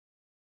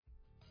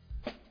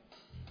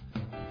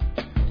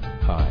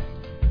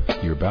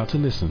about to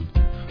listen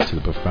to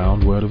the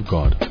profound Word of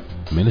God,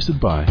 ministered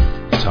by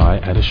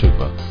Tai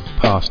Adeshugba,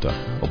 pastor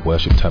of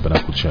Worship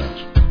Tabernacle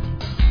Church.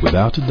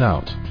 Without a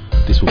doubt,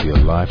 this will be a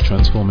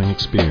life-transforming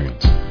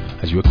experience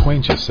as you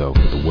acquaint yourself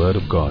with the Word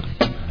of God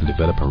and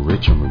develop a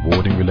rich and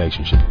rewarding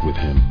relationship with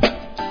Him.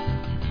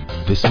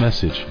 This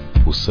message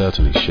will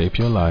certainly shape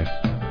your life,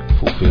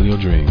 fulfill your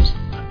dreams,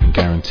 and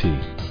guarantee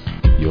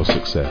your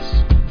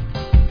success.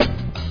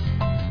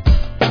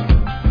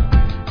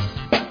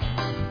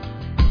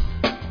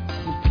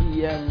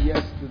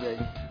 Yesterday,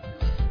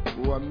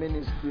 we were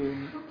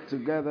ministering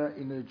together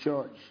in a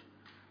church.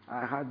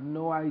 I had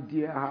no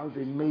idea how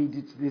they made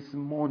it this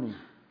morning.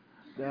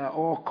 They are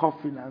all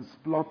coughing and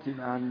splotting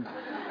and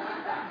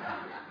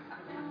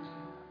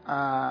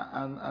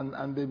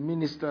they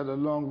ministered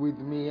along with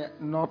me,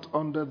 not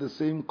under the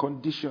same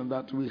condition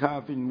that we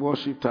have in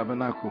Worship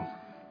Tabernacle.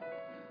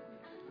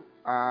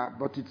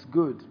 But it's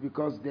good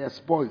because they're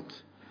spoiled.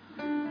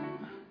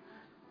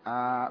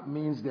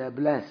 Means they're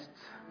blessed.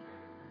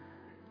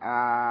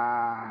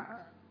 And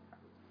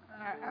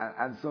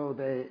so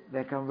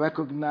they can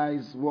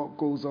recognize what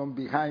goes on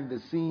behind the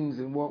scenes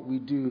in what we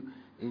do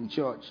in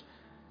church.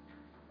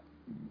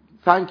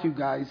 Thank you,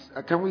 guys.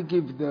 Can we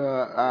give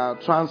the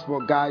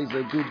transport guys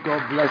a good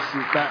God bless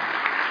you?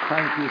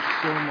 Thank you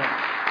so much.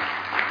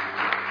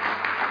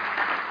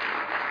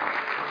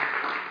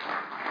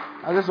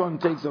 I just want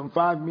to take some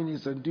 5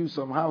 minutes and do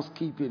some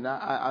housekeeping.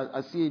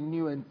 I see a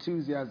new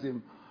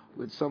enthusiasm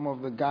with some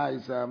of the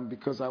guys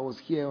because I was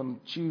here on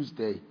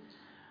Tuesday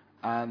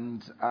and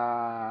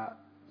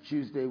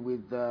Tuesday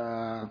with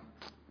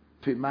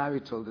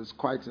premarital. There's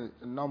quite a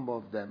number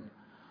of them,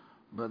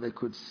 but they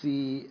could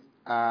see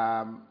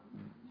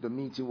the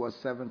meeting was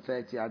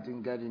 7:30. I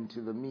didn't get into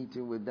the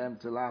meeting with them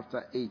till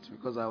after 8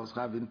 because I was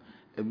having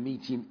a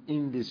meeting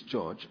in this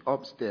church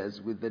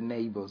upstairs with the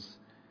neighbors,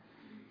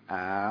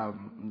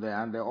 and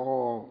they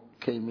all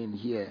came in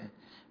here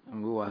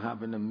and we were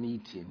having a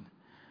meeting.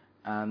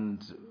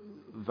 And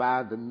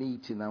via the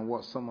meeting and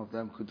what some of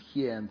them could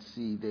hear and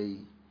see,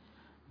 they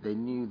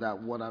knew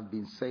that what I've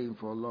been saying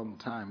for a long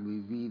time, we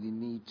really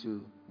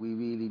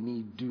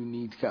do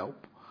need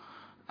help.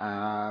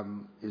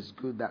 It's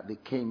good that they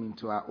came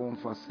into our own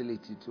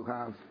facility to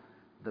have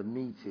the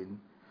meeting,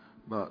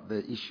 but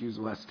the issues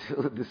were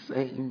still the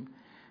same,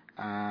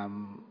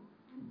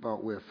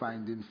 but we're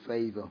finding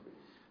favor.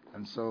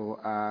 And so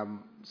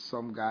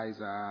some guys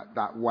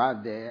that were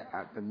there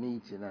at the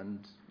meeting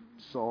and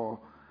saw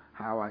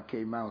how I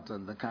came out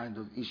and the kind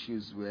of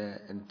issues were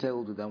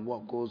entailed with and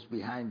what goes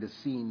behind the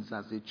scenes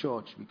as a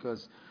church,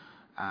 because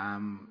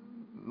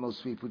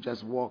most people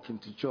just walk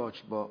into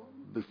church, but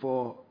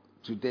before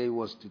today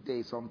was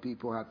today, some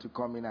people had to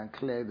come in and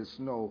clear the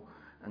snow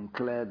and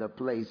clear the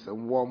place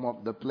and warm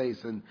up the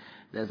place, and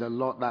there's a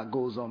lot that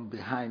goes on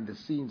behind the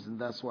scenes, and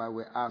that's why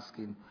we're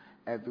asking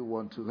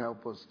everyone to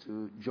help us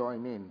to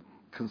join in,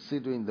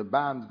 considering the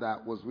band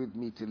that was with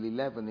me till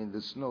 11 in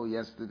the snow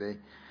yesterday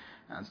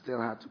and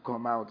still had to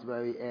come out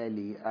very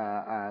early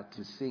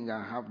to sing.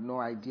 I have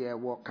no idea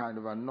what kind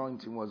of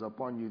anointing was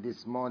upon you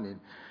this morning,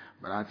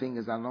 but I think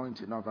it's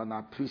anointing of an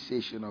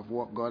appreciation of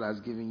what God has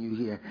given you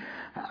here.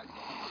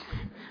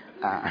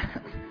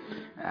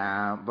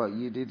 But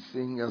you did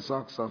sing your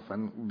socks off,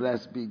 and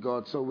blessed be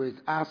God. So we're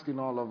asking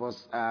all of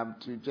us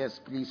to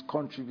just please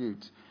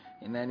contribute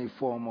in any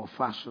form or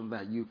fashion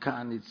that you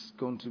can. It's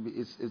going to be,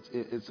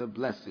 it's a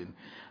blessing.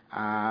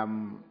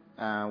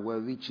 We're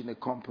reaching a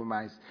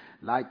compromise.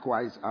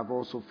 Likewise, I've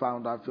also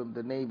found out from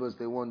the neighbors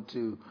they want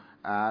to,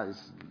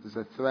 there's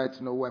a threat,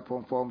 no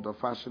weapon formed or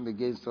fashioned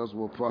against us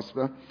will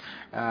prosper.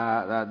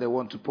 They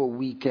want to put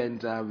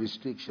weekend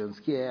restrictions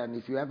here, and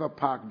if you ever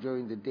park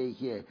during the day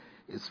here,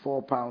 it's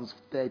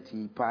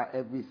 £4.30 per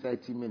every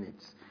 30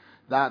 minutes.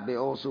 That they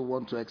also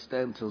want to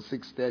extend till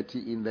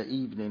 6:30 in the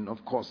evening.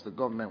 Of course, the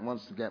government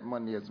wants to get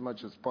money as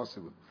much as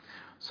possible.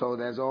 So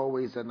there's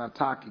always an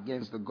attack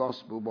against the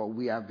gospel, but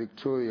we are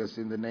victorious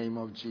in the name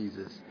of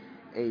Jesus.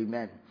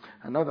 Amen.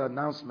 Another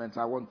announcement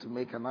I want to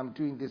make, and I'm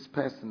doing this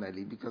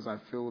personally because I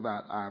feel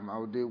that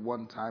I'll do it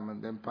one time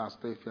and then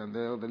Pastor Ife and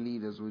the other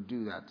leaders will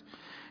do that,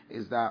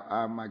 is that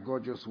my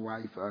gorgeous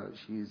wife,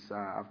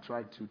 I've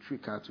tried to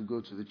trick her to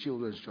go to the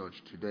children's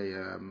church today,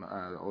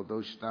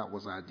 although that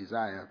was our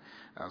desire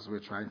as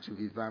we're trying to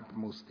revamp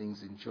most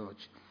things in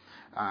church.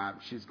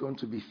 She's going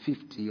to be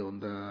 50 on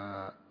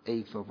the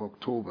 8th of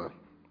October.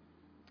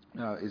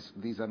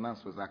 These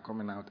announcements are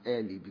coming out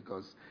early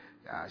because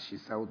she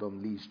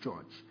seldom leaves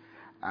church.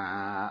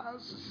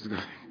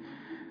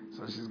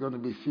 So she's going to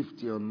be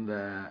 50 on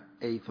the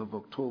 8th of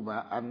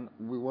October, and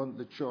we want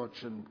the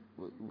church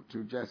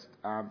to just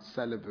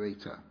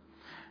celebrate her.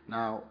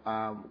 Now,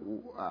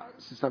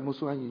 Sister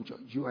Musu,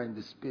 you are in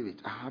the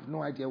Spirit. I have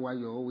no idea why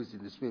you're always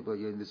in the Spirit, but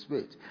you're in the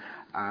Spirit.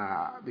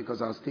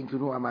 Because I was thinking,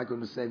 who am I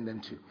going to send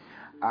them to?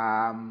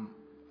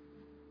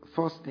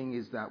 First thing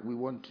is that we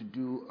want to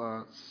do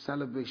a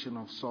celebration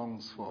of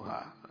songs for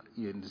her,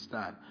 you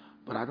understand?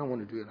 But I don't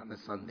want to do it on a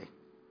Sunday.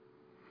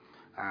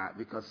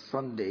 Because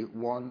Sunday,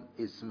 one,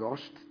 is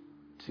rushed.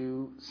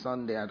 Two,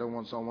 Sunday, I don't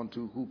want someone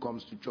who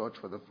comes to church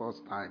for the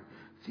first time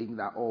think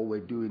that all we're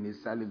doing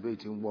is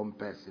celebrating one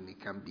person.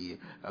 It can be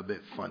a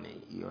bit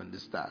funny, you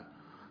understand?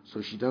 So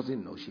she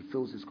doesn't know. She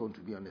feels it's going to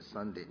be on a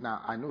Sunday.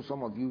 Now, I know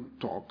some of you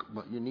talk,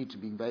 but you need to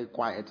be very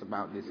quiet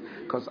about this,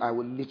 because I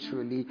will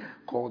literally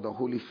call the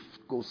Holy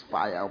Ghost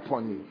fire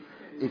upon you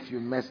if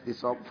you mess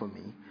this up for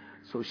me.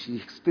 So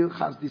she still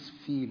has this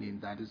feeling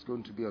that it's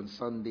going to be on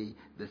Sunday,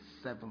 the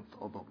 7th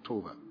of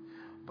October.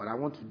 But I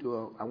want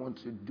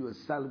to do a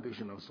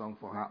celebration of song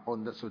for her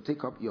on the. So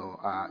take up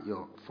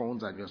your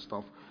phones and your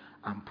stuff,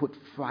 and put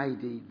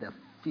Friday the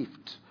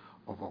 5th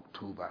of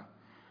October,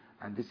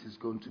 and this is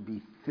going to be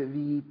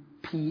 3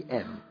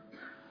 p.m.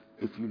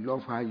 If you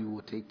love her, you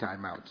will take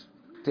time out.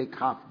 Take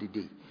half the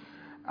day.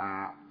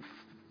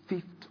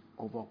 5th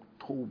of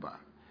October.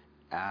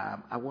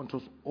 I want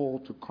us all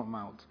to come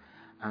out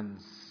and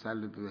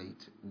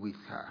celebrate with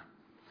her.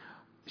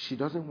 She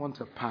doesn't want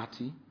a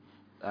party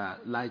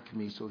like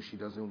me, so she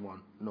doesn't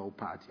want no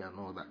party and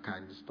all that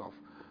kind of stuff.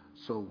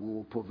 So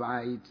we'll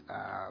provide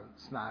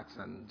snacks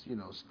and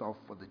stuff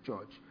for the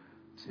church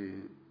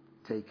to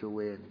take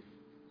away and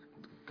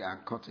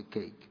cut a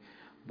cake.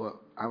 But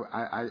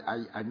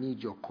I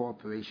need your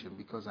cooperation,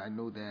 because I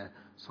know there are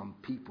some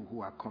people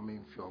who are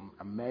coming from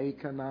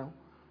America now,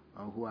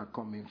 who are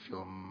coming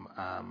from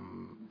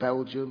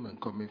Belgium and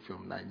coming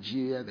from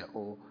Nigeria. They're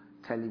all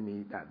telling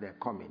me that they're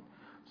coming.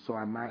 So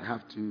I might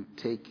have to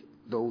take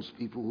those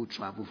people who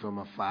travel from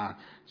afar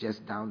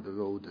just down the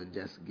road and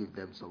just give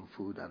them some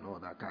food and all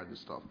that kind of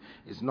stuff.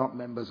 It's not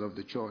members of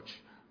the church,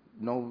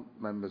 no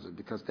members,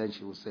 because then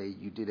she will say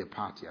you did a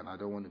party and I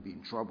don't want to be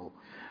in trouble.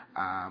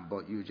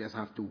 But you just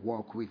have to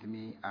walk with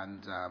me,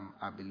 and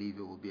I believe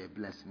it will be a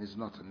blessing. It's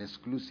not an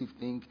exclusive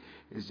thing.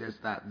 It's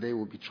just that they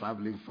will be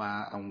traveling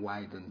far and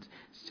wide, and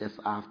it's just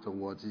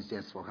afterwards, it's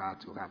just for her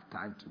to have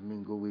time to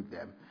mingle with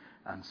them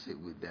and sit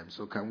with them.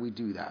 So can we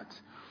do that?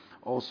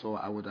 Also,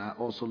 I would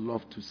also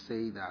love to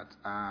say that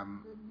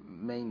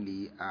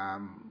mainly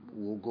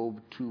we'll go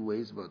two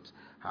ways, but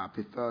our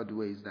preferred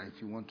way is that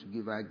if you want to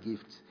give her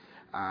gifts,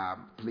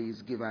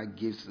 please give her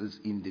gifts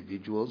as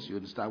individuals. You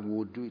understand?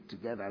 We'll do it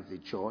together as a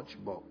church,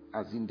 but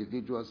as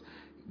individuals,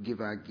 give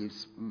her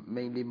gifts,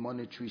 mainly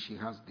monetary. She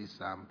has this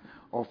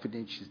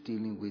orphanage she's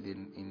dealing with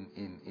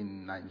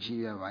in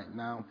Nigeria right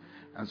now,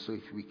 and so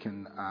if we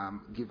can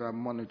give her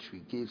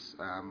monetary gifts,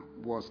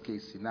 worst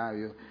case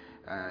scenario,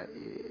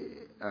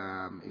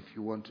 if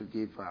you want to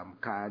give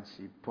cards,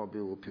 she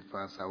probably will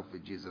prefer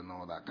selfridges and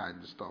all that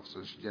kind of stuff,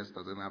 so she just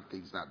doesn't have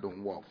things that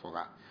don't work for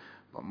her.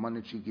 But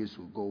monetary gifts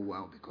will go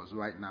well, because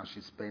right now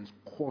she spends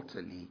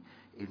quarterly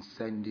in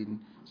sending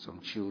some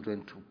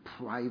children to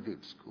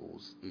private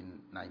schools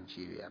in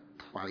Nigeria,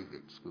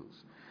 private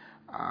schools,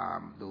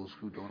 those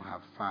who don't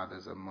have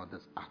fathers and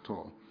mothers at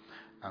all.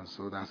 And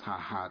so that's her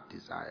heart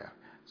desire.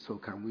 So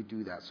can we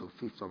do that? So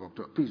 5th of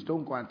October. Please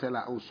don't go and tell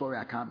her, oh, sorry,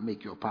 I can't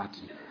make your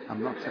party.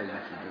 I'm not telling you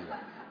to do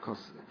that.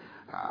 Because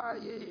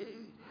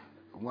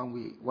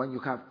when you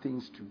have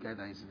things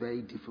together, it's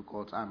very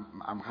difficult.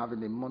 I'm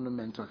having a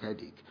monumental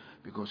headache,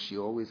 because she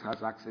always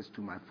has access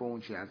to my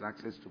phone. She has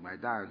access to my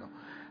diary.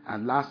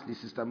 And lastly,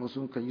 Sister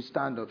Musum, can you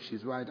stand up?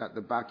 She's right at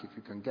the back. If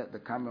you can get the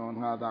camera on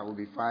her, that will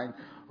be fine.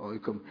 Or you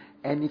can,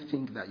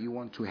 anything that you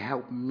want to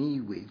help me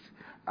with,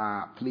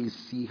 please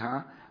see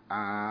her.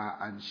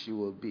 And she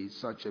will be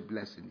such a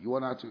blessing. You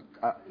want her to?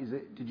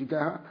 Did you get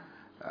her?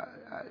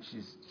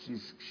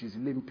 She's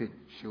limping.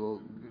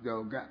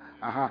 They'll get.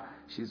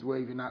 She's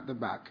waving at the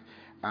back.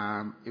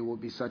 It will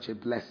be such a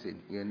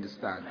blessing. You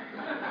understand?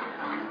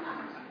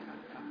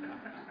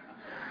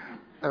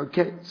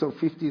 Okay. So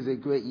 50 is a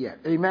great year.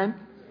 Amen.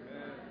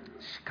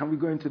 Can we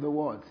go into the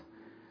word?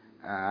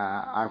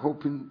 I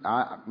hope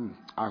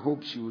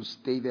she will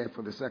stay there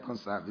for the second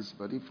service.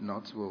 But if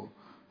not, we'll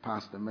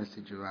pass the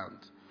message around.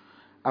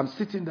 I'm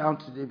sitting down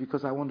today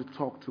because I want to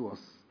talk to us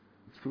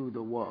through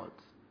the word.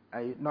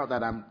 Not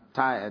that I'm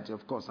tired.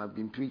 Of course, I've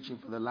been preaching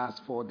for the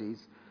last 4 days,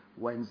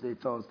 Wednesday,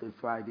 Thursday,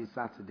 Friday,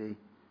 Saturday,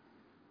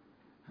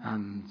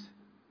 and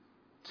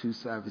 2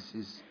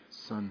 services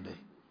Sunday.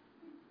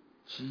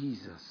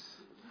 Jesus.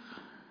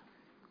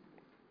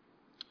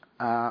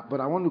 But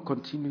I want to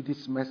continue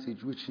this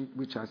message,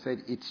 which I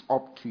said, it's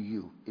up to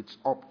you. It's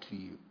up to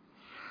you.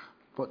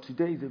 But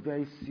today is a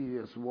very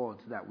serious word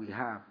that we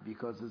have,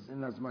 because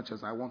in as much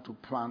as I want to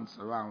prance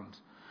around,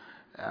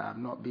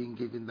 I'm not being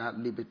given that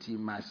liberty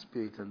in my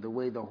spirit. And the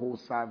way the whole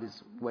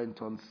service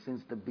went on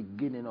since the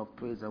beginning of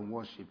praise and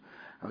worship,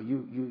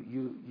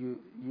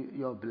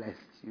 you're blessed.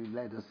 You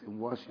led us in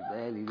worship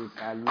early.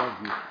 I love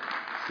you.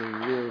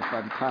 It's real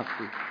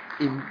fantastic.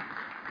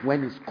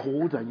 When it's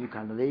cold and you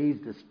can raise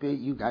the spirit,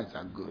 you guys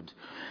are good.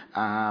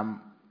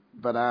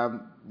 But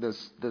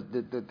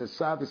the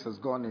service has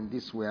gone in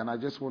this way, and I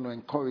just want to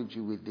encourage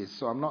you with this.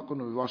 So I'm not going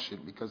to rush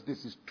it, because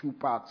this is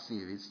 2-part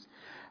series,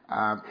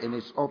 and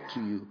it's up to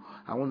you.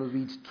 I want to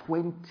read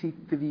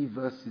 23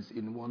 verses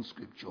in one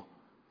scripture.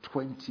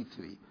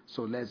 23.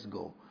 So let's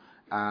go.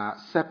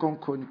 2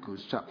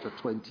 Chronicles chapter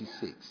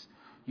 26,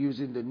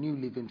 using the New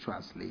Living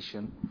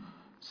Translation.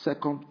 2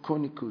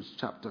 Chronicles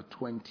chapter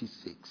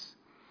 26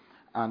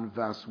 and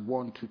verse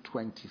 1 to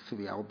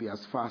 23. I'll be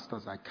as fast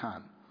as I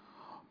can.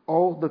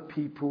 All the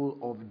people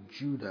of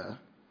Judah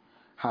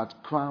had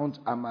crowned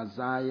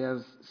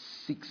Amaziah's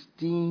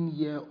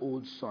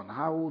 16-year-old son.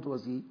 How old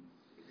was he?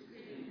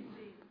 16.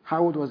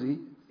 How old was he?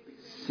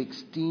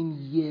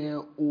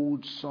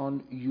 16-year-old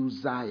son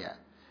Uzziah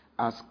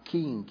as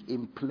king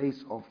in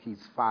place of his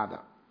father.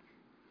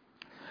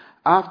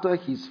 After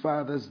his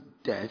father's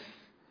death,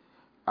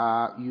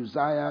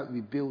 Uzziah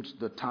rebuilt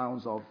the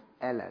towns of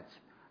Elet.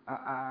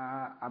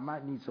 I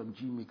might need some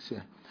G-mix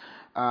here.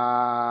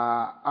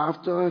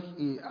 After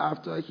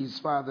his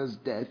father's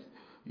death,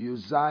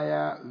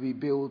 Uzziah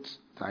rebuilt.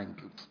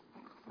 Thank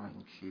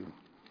you.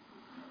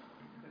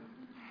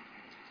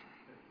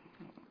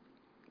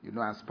 You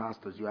know, as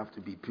pastors, you have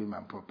to be prim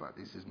and proper.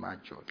 This is my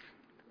church,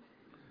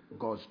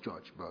 God's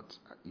church, but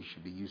you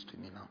should be used to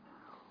me now.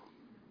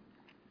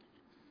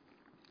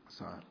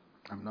 So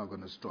I'm not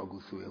going to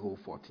struggle through a whole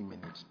 40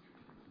 minutes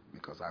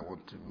because I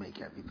want to make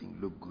everything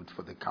look good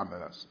for the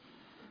cameras.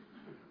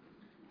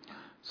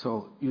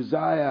 So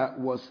Uzziah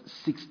was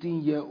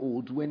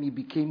 16-year-old when he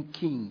became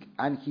king,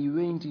 and he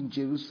reigned in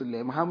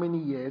Jerusalem. How many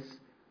years?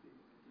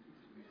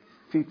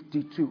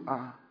 52.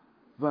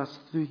 Verse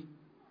 3.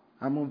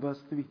 I'm on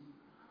verse 3.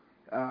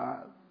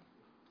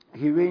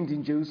 He reigned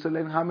in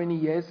Jerusalem how many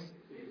years?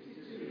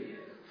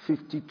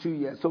 52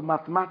 years. So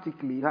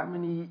mathematically, how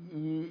many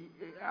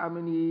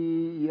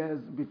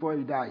years before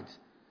he died?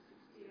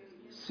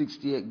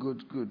 68.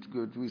 Good.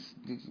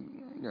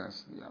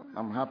 Yes,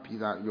 I'm happy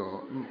that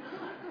your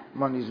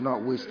money is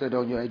not wasted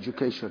on your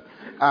education.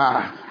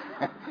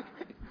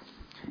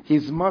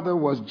 His mother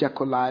was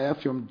Jecoliah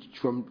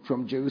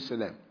from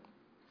Jerusalem.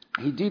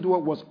 He did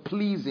what was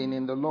pleasing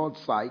in the Lord's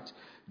sight,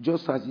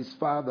 just as his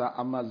father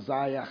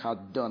Amaziah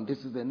had done.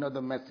 This is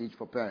another message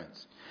for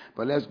parents.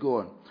 But let's go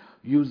on.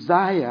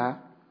 Uzziah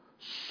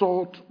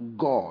sought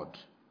God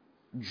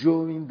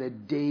during the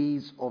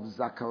days of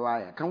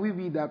Zechariah. Can we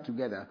read that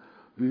together?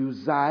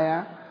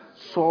 Uzziah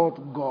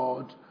sought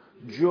God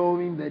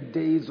during the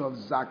days of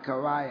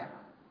Zechariah,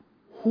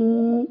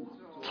 who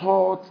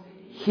taught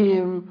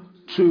him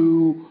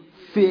to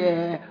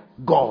fear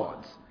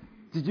God.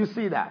 Did you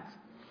see that?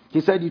 He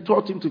said he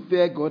taught him to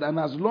fear God, and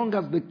as long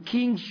as the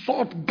king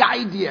sought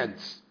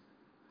guidance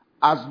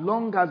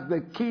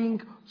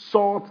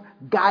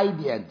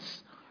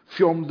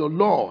from the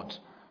Lord,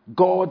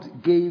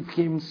 God gave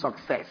him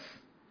success.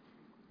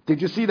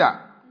 Did you see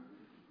that?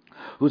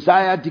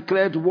 Uzziah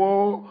declared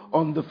war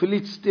on the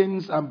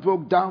Philistines and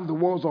broke down the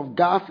walls of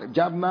Gath,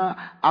 Jabneh,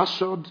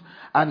 Ashdod,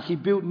 and he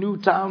built new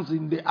towns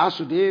in the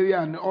Ashdod area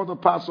and other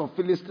parts of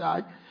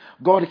Philistine.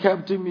 God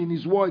helped him in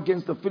his war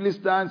against the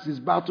Philistines, his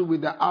battle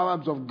with the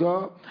Arabs of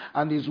Gur,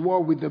 and his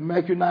war with the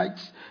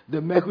Mechanites. The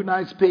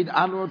Mechanites paid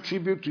annual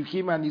tribute to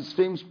him, and his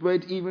fame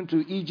spread even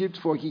to Egypt,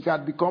 for he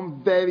had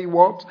become very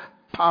what?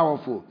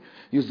 Powerful.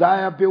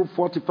 Uzziah built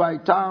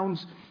fortified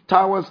towers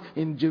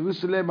in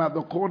Jerusalem, at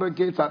the corner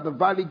gates, at the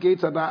valley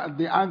gates, and at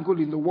the angle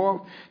in the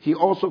wall. He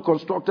also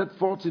constructed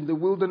forts in the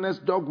wilderness,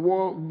 dug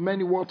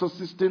many water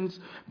cisterns,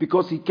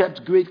 because he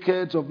kept great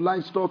herds of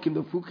livestock in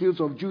the foothills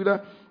of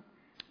Judah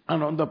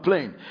and on the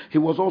plain. He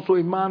was also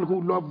a man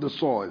who loved the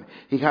soil.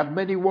 He had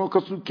many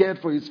workers who cared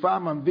for his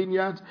farm and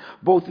vineyards,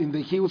 both in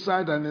the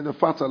hillside and in the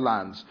fertile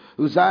lands.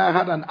 Uzziah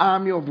had an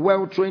army of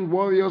well-trained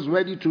warriors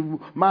ready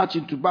to march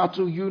into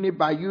battle unit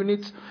by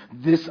unit.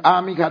 This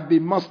army had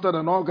been mustered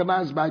and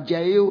organized by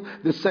Jael,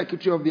 the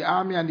secretary of the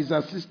army, and his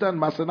assistant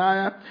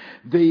Maaseiah.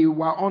 They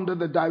were under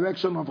the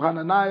direction of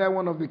Hananiah,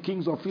 one of the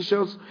king's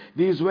officials.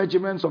 These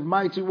regiments of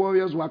mighty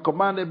warriors were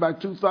commanded by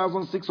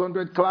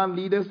 2,600 clan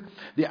leaders.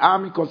 The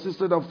army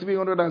consisted of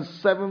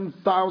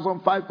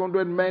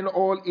 307,500 men,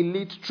 all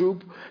elite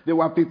troop. They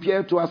were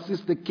prepared to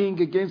assist the king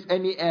against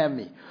any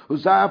enemy.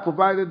 Uzziah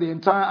provided the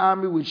entire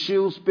army with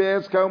shields,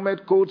 spears,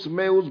 helmets, coats,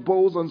 mails,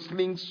 bows, and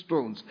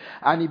slingstones.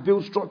 And he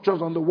built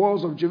structures on the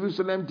walls of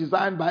Jerusalem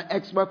designed by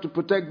experts to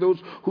protect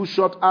those who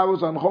shot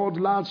arrows and hurled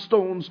large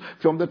stones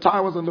from the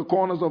towers and the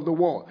corners of the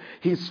wall.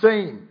 His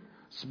fame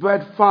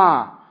spread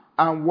far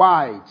and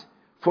wide,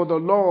 for the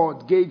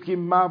Lord gave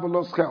him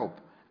marvelous help,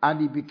 and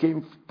he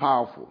became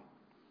powerful.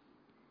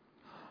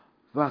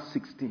 Verse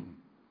 16.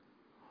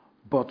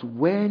 But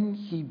when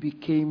he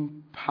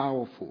became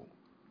powerful,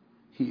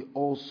 he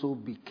also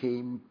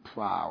became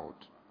proud,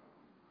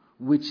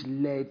 which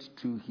led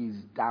to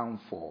his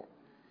downfall.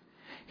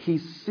 He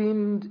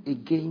sinned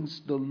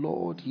against the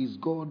Lord his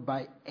God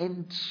by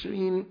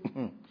entering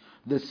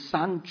the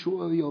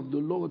sanctuary of the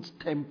Lord's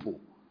temple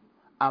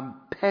and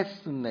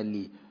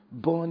personally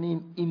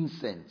burning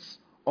incense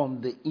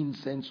on the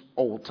incense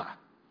altar.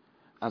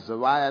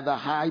 Azariah the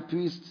high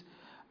priest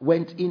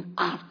went in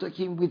after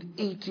him with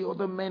 80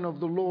 other men of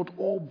the Lord,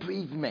 all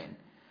brave men.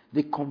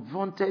 They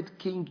confronted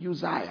King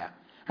Uzziah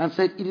and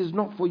said, "It is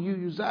not for you,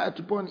 Uzziah,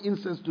 to burn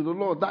incense to the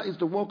Lord. That is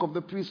the work of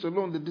the priests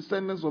alone, the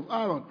descendants of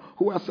Aaron,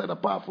 who are set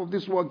apart for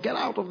this work. Get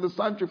out of the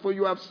sanctuary, for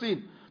you have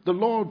sinned. The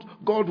Lord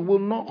God will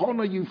not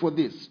honor you for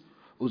this."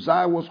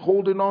 Uzziah was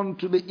holding on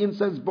to the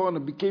incense burner,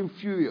 became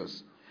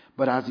furious.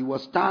 But as he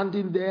was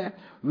standing there,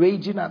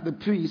 raging at the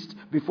priest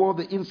before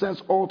the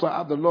incense altar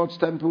at the Lord's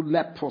temple,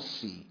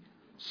 leprosy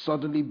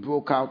suddenly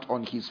broke out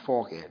on his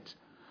forehead.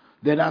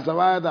 Then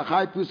Azariah the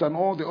high priest and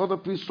all the other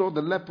priests saw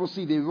the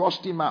leprosy. They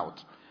rushed him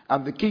out.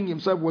 And the king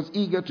himself was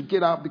eager to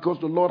get out because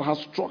the Lord had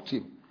struck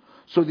him.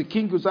 So the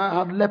king Uzziah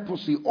had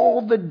leprosy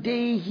all the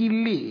day he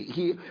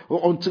lived,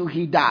 until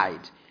he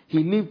died.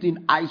 He lived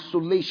in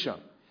isolation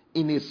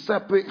in a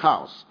separate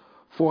house,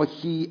 for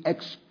he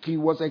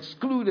was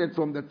excluded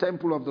from the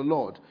temple of the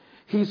Lord.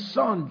 His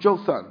son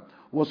Jotham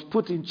was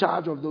put in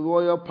charge of the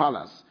royal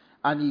palace,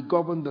 and he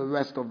governed the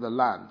rest of the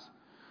land.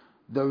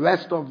 The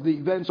rest of the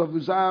events of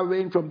Uzziah's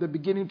reign from the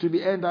beginning to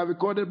the end are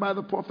recorded by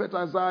the prophet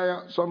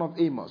Isaiah, son of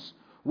Amos.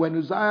 When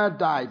Uzziah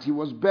died, he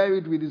was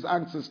buried with his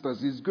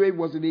ancestors. His grave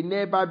was in a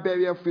nearby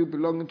burial field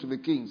belonging to the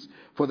kings,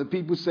 for the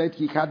people said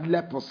he had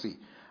leprosy,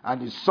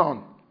 and his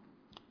son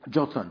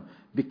Jotham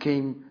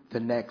became the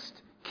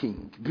next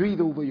king.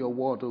 Breathe over your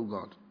word, O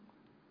God,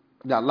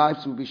 that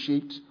lives will be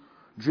shaped,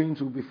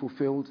 dreams will be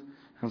fulfilled,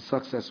 and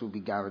success will be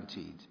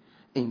guaranteed.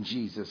 In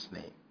Jesus'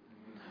 name.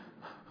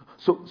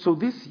 So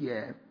this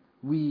year,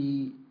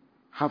 we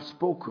have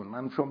spoken,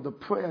 and from the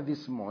prayer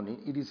this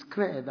morning, it is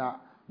clear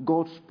that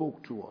God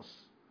spoke to us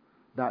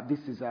that this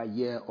is our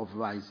year of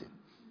rising.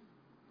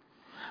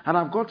 And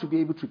I've got to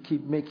be able to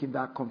keep making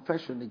that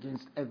confession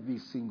against every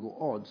single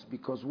odds,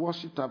 because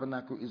Worship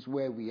Tabernacle is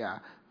where we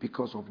are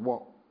because of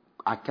what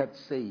I kept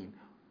saying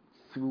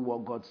through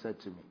what God said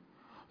to me.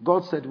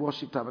 God said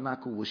Worship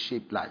Tabernacle will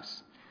shape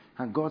lives.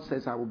 And God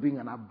says, I will bring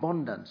an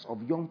abundance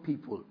of young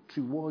people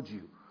towards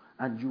you,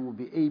 and you will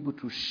be able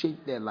to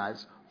shape their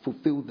lives,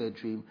 fulfill their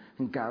dream,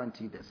 and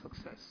guarantee their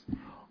success.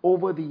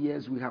 Over the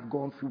years, we have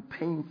gone through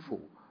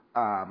painful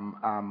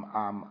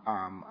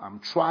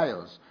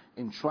trials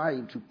in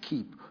trying to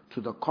keep to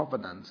the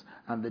covenants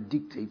and the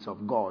dictates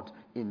of God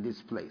in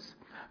this place.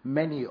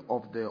 Many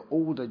of the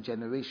older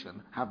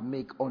generation have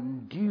made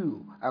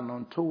undue and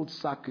untold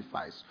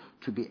sacrifice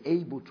to be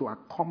able to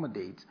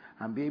accommodate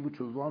and be able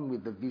to run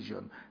with the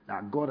vision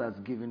that God has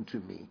given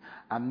to me.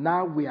 And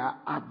now we are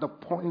at the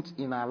point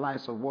in our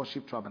lives of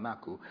Worship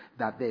Tabernacle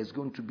that there is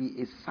going to be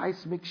a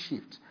seismic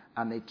shift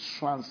and a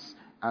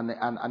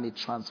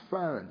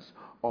transference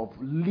of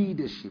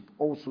leadership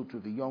also to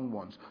the young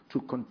ones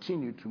to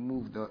continue to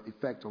move the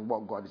effect of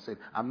what God has said.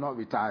 I'm not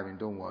retiring,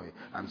 don't worry,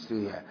 I'm still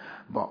here.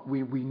 But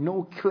we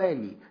know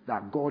clearly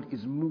that God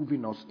is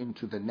moving us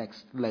into the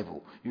next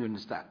level. You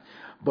understand?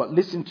 But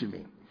listen to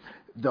me.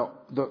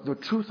 The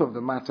truth of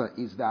the matter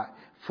is that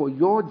for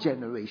your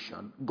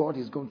generation, God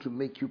is going to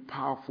make you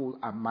powerful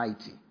and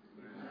mighty.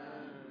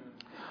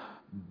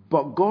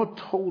 But God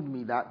told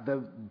me that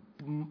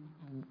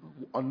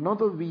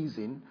another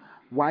reason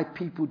why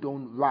people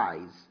don't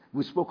rise,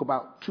 we spoke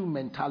about two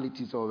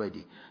mentalities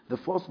already. The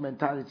first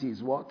mentality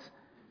is what?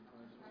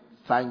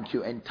 Thank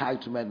you,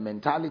 entitlement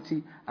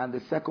mentality. And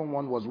the second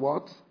one was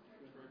what?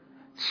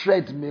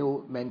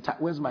 Treadmill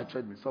mentality. Where's my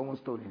treadmill? Someone's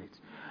stolen it.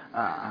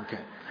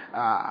 Okay.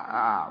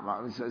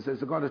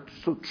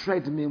 So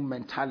treadmill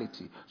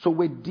mentality. So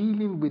we're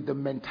dealing with the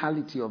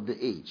mentality of the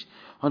age.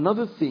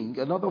 Another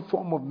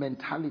form of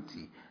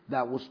mentality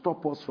that will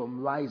stop us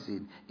from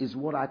rising is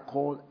what I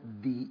call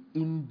the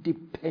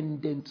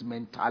independent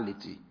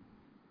mentality.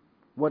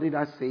 What did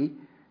I say?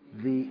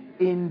 The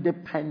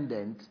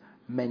independent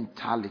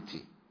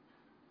mentality.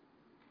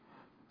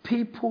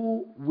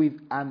 People with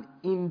an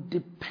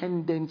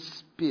independent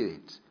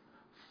spirit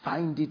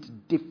find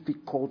it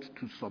difficult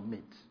to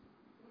submit.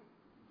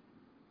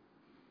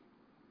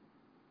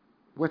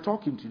 We're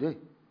talking today.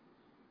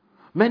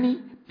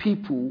 Many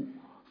people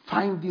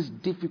find this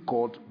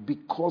difficult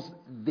because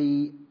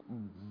they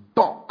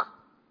buck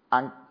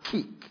and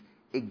kick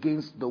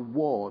against the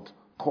word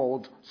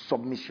called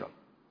submission.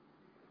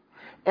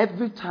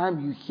 Every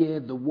time you hear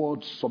the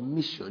word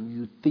submission,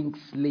 you think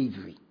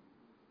slavery.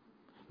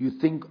 You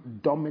think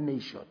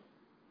domination.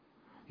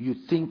 You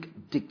think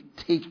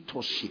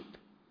dictatorship.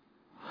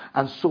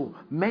 And so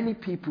many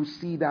people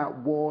see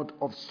that word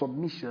of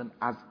submission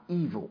as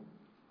evil.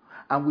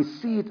 And we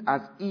see it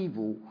as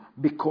evil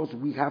because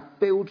we have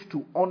failed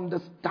to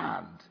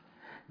understand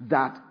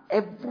that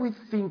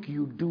everything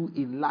you do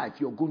in life,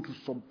 you're going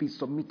to be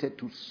submitted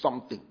to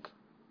something.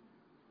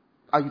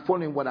 Are you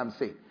following what I'm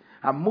saying?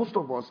 And most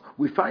of us,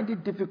 we find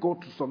it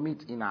difficult to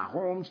submit in our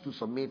homes, to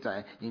submit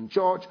in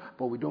church,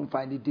 but we don't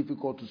find it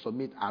difficult to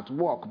submit at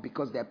work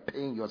because they're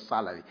paying your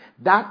salary.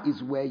 That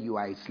is where you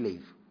are a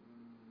slave.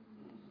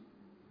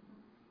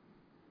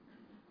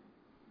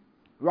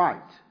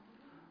 Right.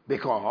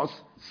 Because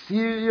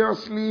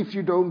seriously, if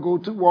you don't go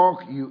to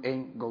work, you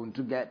ain't going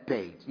to get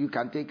paid. You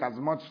can take as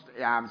much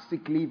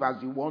sick leave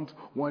as you want.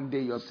 One day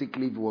your sick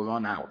leave will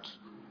run out.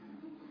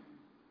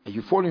 Are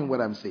you following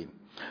what I'm saying?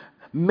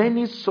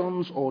 Many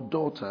sons or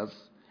daughters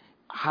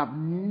have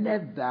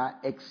never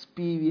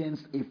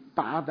experienced a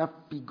father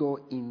figure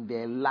in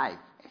their life.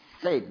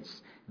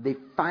 Hence, they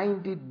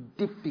find it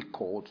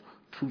difficult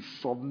to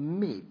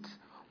submit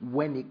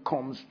when it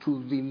comes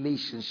to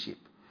relationship.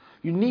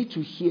 You need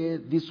to hear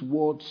this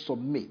word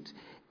submit.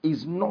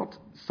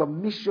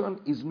 submission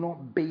is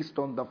not based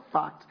on the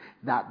fact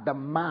that the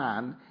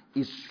man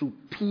is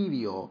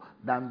superior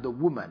than the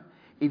woman.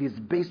 It is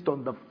based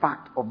on the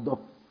fact of the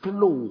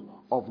flow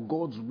of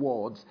God's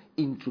words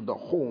into the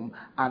home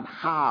and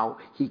how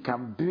he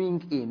can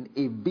bring in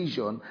a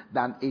vision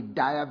than a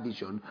dire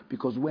vision,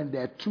 because when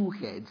there are two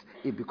heads,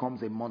 it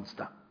becomes a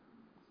monster.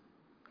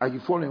 Are you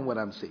following what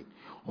I'm saying?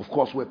 Of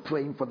course, we're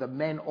praying for the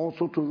men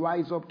also to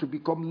rise up to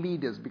become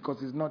leaders,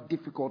 because it's not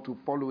difficult to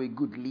follow a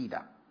good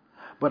leader.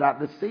 But at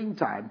the same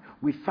time,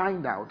 we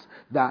find out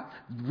that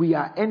we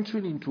are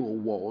entering into a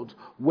world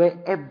where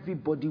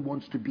everybody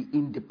wants to be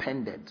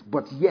independent,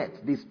 but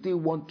yet they still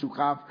want to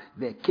have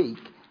their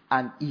cake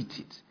and eat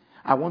it.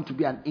 I want to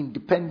be an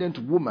independent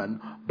woman,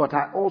 but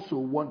I also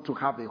want to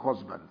have a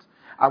husband.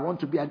 I want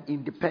to be an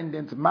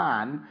independent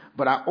man,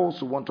 but I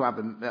also want to have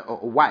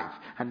a wife.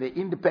 And the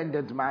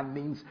independent man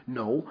means,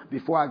 no,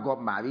 before I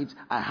got married,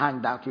 I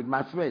hanged out with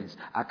my friends.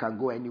 I can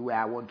go anywhere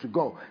I want to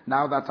go.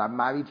 Now that I'm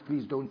married,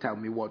 please don't tell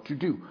me what to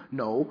do.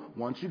 No,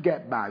 once you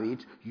get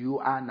married, you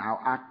are now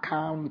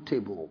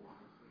accountable.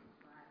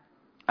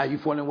 Are you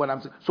following what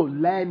I'm saying? So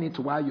learn it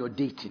while you're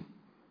dating.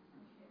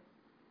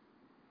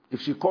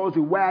 If she calls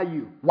you, where are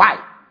you? Why?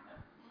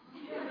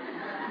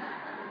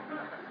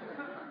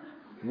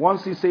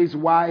 Once he says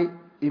why,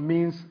 it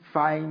means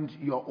find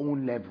your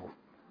own level.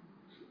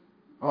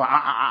 Oh,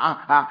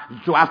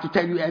 do I have to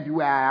tell you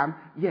everywhere I am?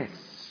 Yes.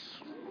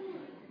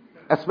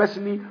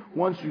 Especially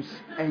once you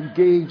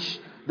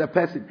engage the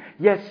person.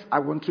 Yes, I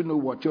want to know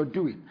what you're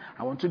doing.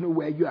 I want to know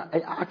where you are.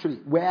 Actually,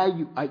 where are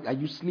you? Are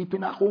you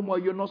sleeping at home or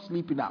you're not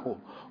sleeping at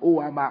home?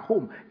 Oh, I'm at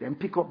home. Then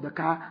pick up the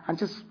car and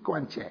just go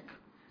and check.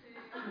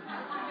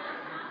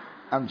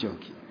 I'm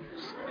joking.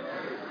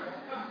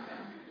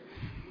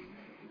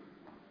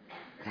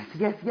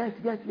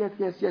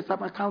 Yes,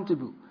 I'm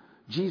accountable.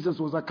 Jesus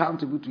was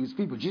accountable to his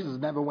people. Jesus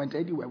never went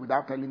anywhere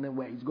without telling them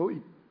where he's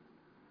going.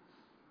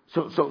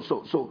 So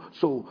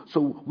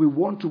we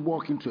want to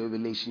walk into a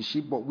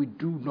relationship, but we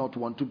do not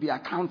want to be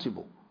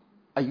accountable.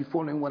 Are you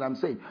following what I'm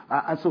saying?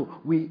 And so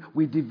we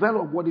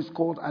develop what is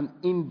called an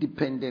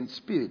independent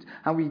spirit.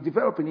 And we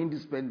develop an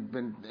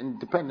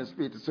independent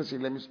spirit, especially,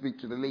 let me speak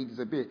to the ladies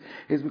a bit,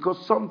 is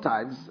because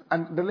sometimes,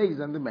 and the ladies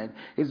and the men,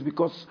 is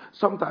because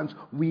sometimes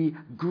we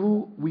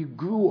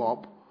grew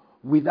up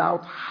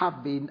without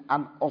having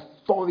an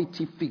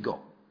authority figure.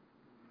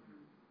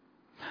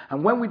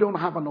 And when we don't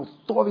have an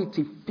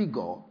authority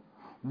figure,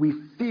 we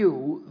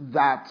feel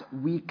that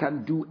we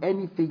can do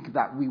anything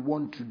that we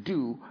want to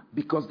do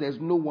because there's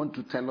no one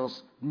to tell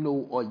us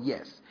no or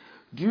yes.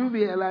 Do you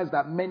realize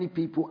that many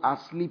people are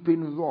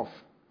sleeping rough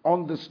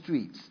on the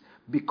streets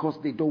because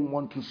they don't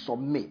want to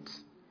submit?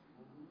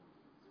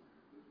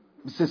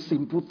 It's a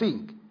simple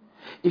thing.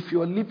 If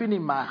you're living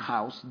in my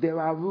house, there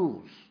are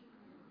rules.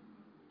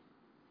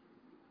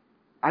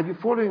 Are you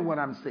following what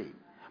I'm saying?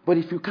 But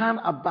if you can't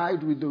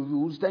abide with the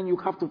rules, then you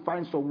have to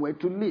find somewhere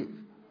to live.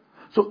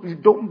 So you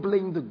don't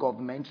blame the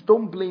government,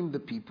 don't blame the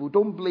people,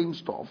 don't blame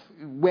stuff.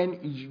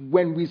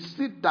 When we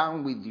sit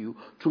down with you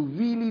to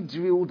really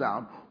drill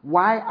down,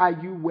 why are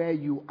you where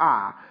you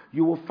are,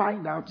 you will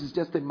find out it's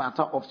just a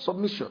matter of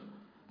submission.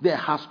 There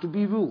has to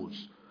be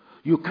rules.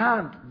 You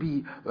can't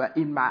be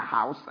in my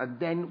house and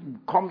then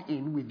come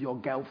in with your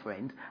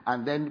girlfriend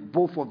and then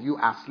both of you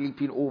are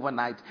sleeping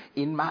overnight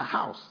in my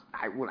house.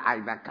 I will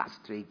either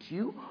castrate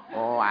you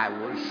or I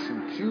will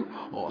shoot you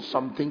or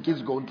something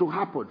is going to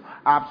happen.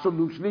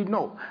 Absolutely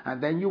no.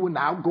 And then you will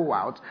now go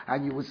out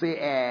and you will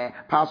say,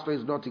 Pastor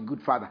is not a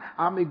good father.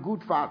 I'm a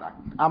good father.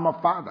 I'm a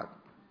father.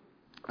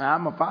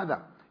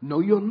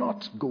 No, you're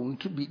not going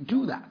to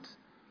do that.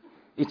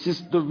 It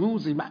is the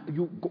rules.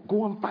 You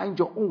go and find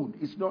your own.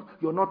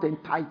 You're not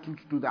entitled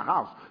to the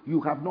house. You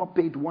have not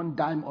paid one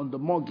dime on the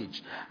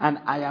mortgage. And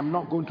I am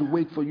not going to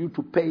wait for you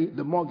to pay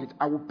the mortgage.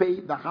 I will pay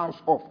the house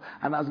off.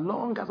 And as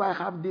long as I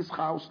have this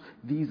house,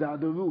 these are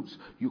the rules.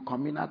 You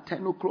come in at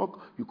 10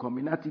 o'clock. You come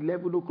in at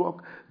 11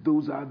 o'clock.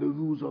 Those are the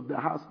rules of the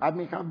house. I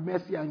may have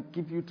mercy and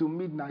keep you till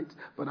midnight.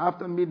 But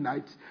after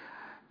midnight,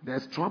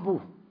 there's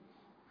trouble.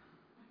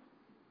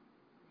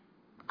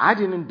 I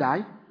didn't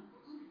die.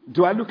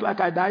 Do I look like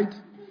I died?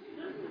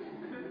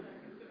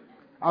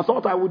 I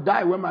thought I would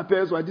die when my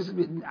parents were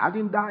disciplined. I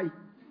didn't die.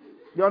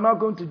 You're not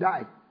going to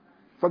die.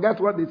 Forget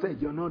what they said.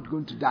 You're not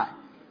going to die.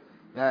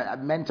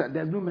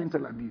 There's no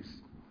mental abuse.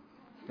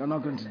 You're not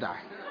going to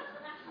die.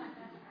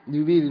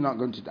 You're really not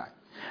going to die.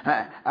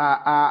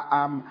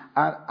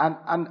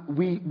 And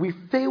we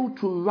fail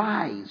to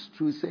rise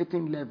to a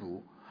certain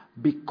level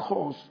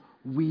because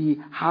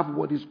we have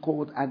what is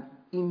called an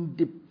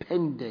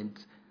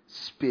independent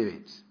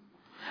spirit.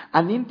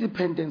 An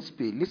independent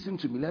spirit, listen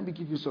to me, let me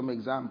give you some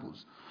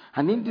examples.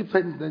 An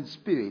independent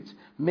spirit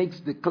makes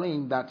the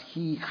claim that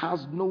he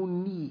has no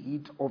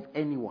need of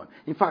anyone.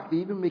 In fact, they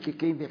even make a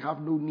claim they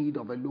have no need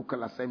of a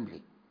local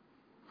assembly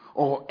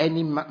or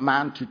any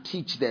man to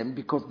teach them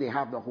because they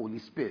have the Holy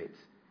Spirit.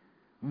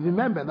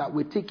 Remember that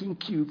we're taking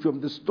cue from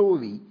the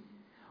story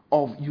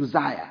of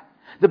Uzziah.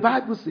 The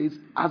Bible says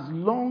as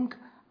long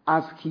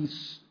as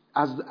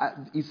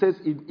he says,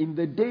 in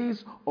the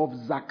days of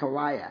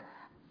Zechariah,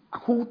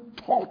 who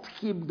taught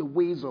him the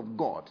ways of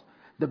God,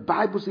 the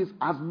Bible says,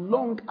 as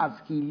long as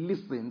he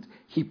listened,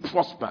 he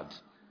prospered.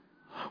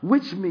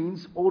 Which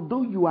means,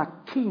 although you are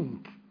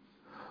king,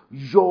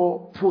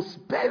 your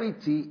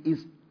prosperity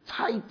is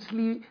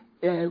tightly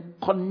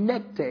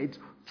connected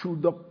to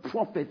the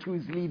prophet who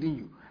is leading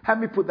you. Let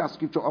me put that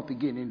scripture up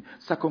again in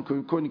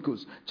 2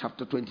 Chronicles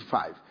chapter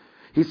 25.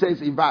 He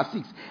says in verse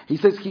 6, he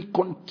says, he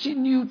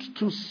continued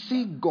to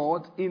see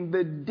God in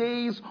the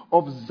days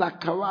of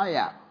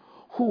Zechariah,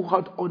 who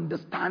had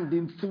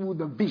understanding through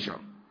the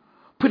vision.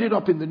 Put it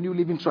up in the New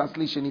Living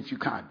Translation if you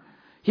can.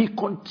 He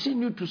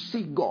continued to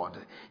see God.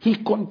 He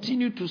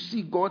continued to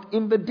see God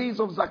in the days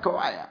of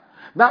Zechariah.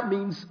 That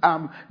means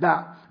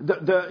that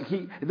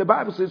the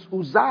Bible says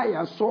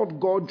Uzziah sought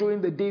God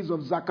during the days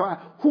of Zechariah,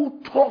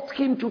 who taught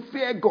him to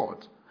fear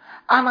God.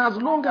 And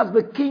as long as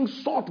the king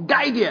sought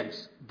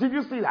guidance, did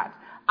you see that?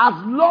 As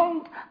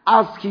long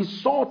as he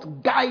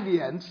sought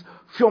guidance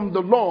from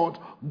the Lord,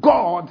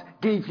 God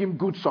gave him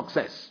good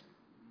success.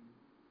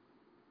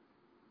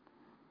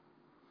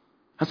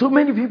 And so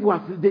many people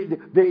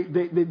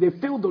they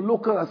feel the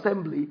local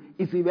assembly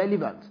is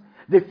irrelevant.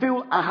 They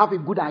feel I have a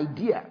good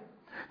idea.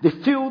 They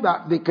feel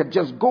that they can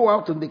just go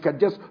out and they can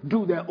just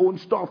do their own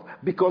stuff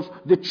because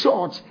the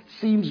church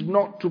seems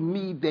not to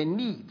meet their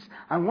needs.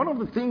 And one of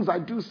the things I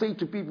do say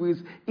to people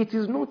is, it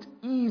is not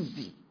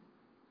easy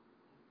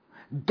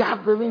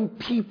gathering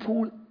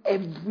people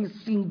every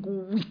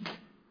single week.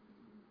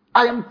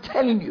 I am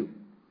telling you,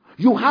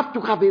 you have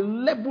to have a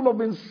level of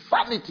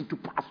insanity to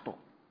pastor.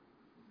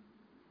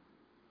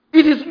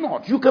 It is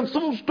not. You can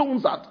throw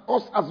stones at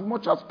us as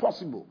much as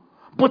possible.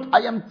 But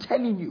I am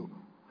telling you,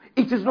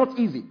 it is not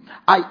easy.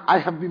 I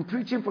have been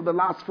preaching for the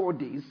last 4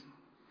 days.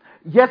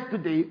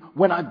 Yesterday,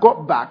 when I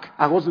got back,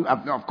 I've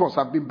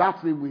been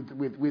battling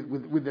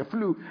with the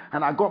flu,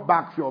 and I got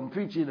back from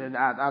preaching and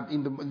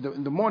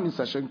in the morning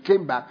session,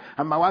 came back,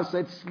 and my wife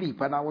said sleep,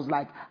 and I was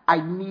like,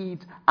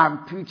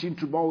 I'm preaching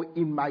tomorrow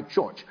in my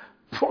church.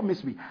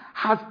 Promise me,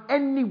 has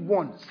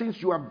anyone,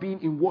 since you have been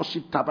in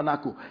Worship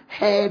Tabernacle,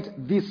 heard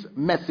this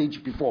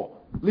message before?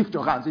 Lift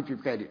your hands if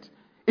you've heard it.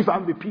 If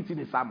I'm repeating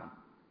a sermon.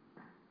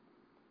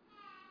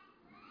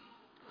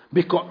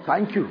 Because,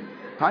 thank you,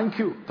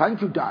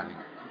 darling.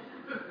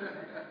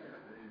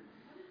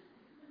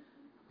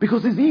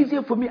 Because it's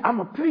easier for me, I'm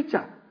a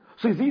preacher.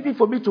 So it's easy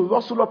for me to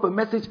rustle up a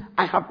message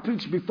I have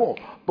preached before.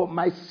 But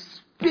my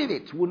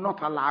spirit will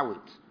not allow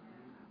it.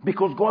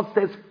 Because God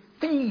says,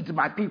 feed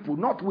my people,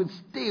 not with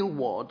stale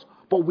word,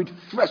 but with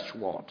fresh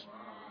word.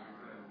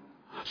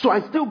 So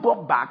I still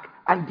got back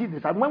and did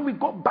this. And when we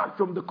got back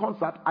from the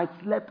concert, I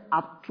slept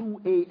at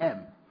 2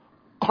 a.m.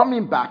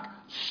 Coming back,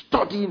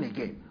 studying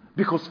again.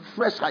 Because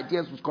fresh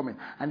ideas was coming.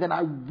 And then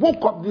I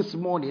woke up this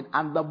morning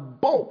and the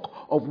bulk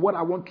of what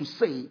I want to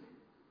say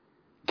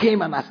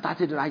came and I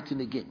started writing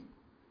again.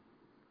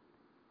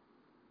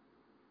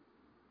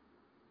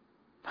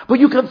 But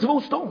you can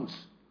throw stones.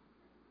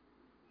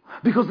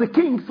 Because the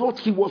king thought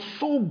he was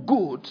so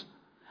good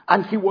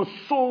and he was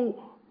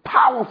so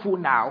powerful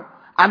now,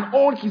 and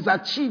all his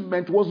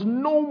achievement was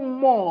no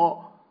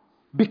more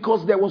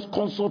because there was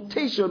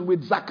consultation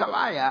with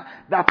Zechariah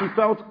that he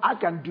felt, I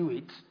can do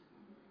it.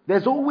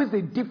 There's always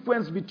a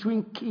difference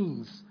between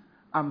kings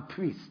and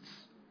priests.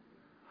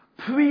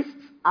 Priests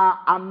are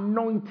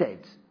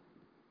anointed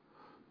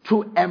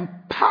to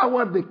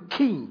empower the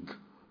king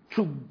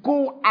to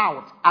go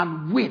out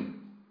and win.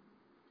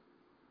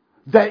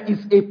 There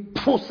is a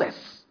process.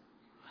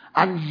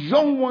 And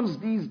young ones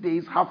these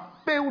days have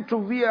failed to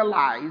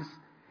realize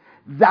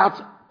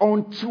that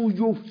until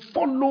you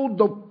follow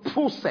the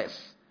process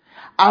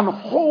and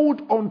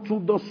hold on to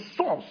the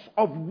source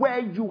of where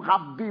you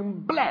have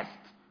been blessed,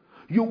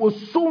 you will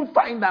soon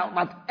find out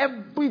that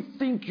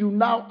everything you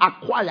now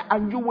acquire,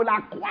 and you will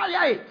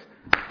acquire it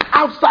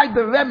outside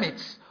the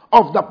remits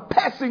of the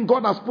person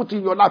God has put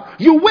in your life.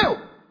 You will.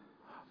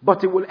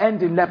 But it will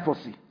end in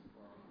leprosy.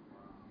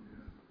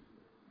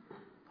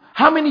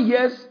 How many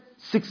years?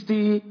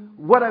 60,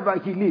 whatever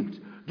he lived.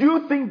 Do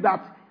you think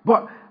that,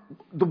 but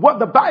what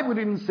the Bible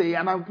didn't say,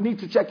 and I need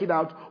to check it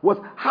out, was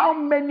how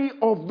many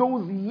of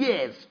those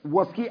years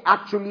was he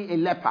actually a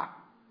leper?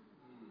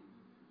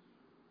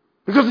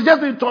 Because he just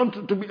didn't turn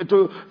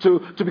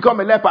to become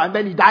a leper and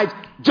then he died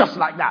just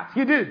like that.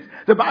 He did.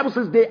 The Bible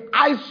says they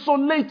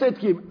isolated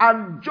him,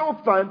 and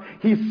Jotham,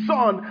 his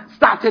son,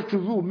 started to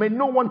rule. May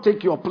no one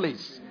take your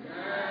place.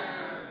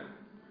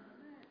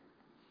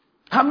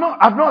 I've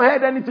not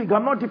heard anything.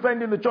 I'm not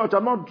defending the church.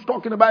 I'm not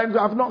talking about anything.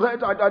 I've not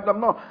heard. I'm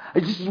not.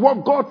 This is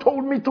what God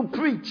told me to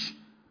preach.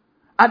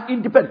 And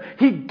independent.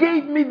 He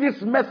gave me this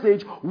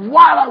message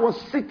while I was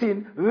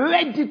sitting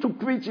ready to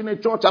preach in a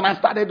church, and I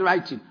started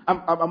writing.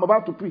 I'm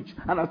about to preach,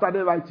 and I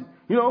started writing.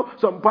 You know,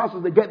 some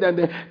pastors, they get there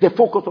and they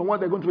focus on what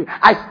they're going to do.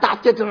 I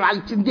started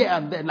writing there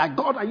and then. Like,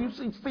 God, are you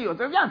serious?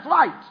 Yes,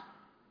 right.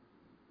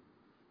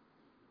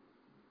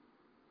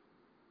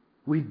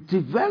 We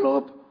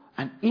develop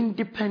an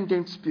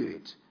independent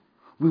spirit.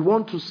 We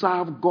want to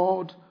serve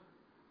God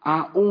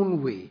our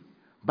own way.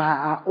 by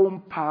our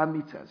own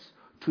parameters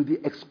to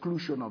the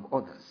exclusion of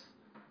others.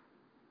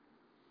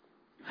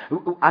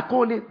 I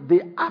call it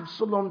the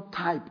Absalom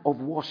type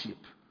of worship.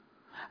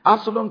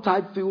 Absalom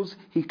type feels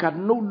he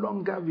can no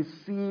longer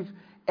receive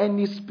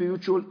any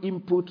spiritual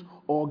input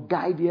or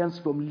guidance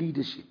from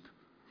leadership.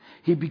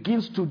 He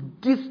begins to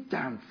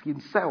distance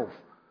himself.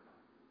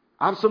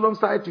 Absalom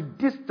started to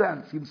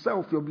distance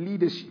himself from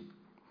leadership.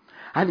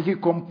 And he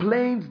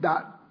complains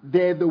that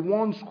they're the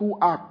ones who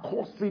are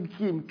causing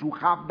him to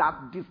have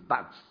that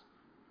distance.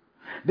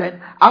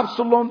 Then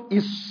Absalom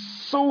is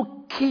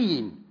so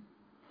keen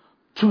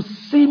to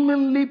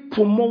seemingly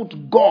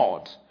promote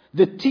God,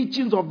 the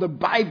teachings of the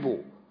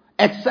Bible,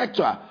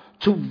 etc.,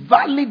 to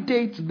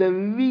validate the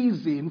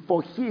reason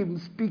for him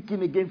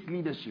speaking against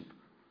leadership.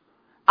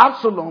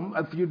 Absalom,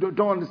 if you don't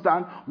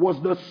understand, was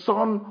the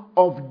son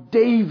of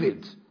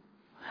David.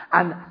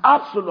 And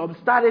Absalom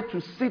started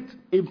to sit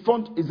in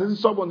front.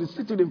 Someone is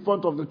sitting in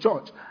front of the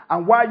church.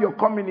 And while you're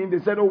coming in, they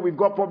said, oh, we've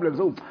got problems.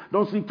 Oh,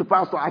 don't speak to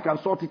pastor. I can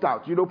sort it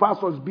out.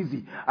 Pastor's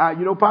busy.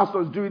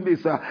 Pastor's doing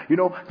this.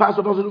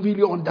 Pastor doesn't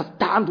really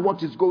understand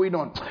what is going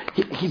on.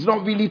 He's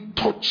not really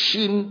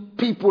touching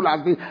people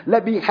as they,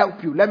 let me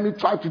help you. Let me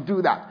try to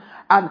do that.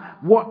 And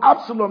what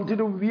Absalom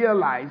didn't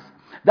realize,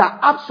 that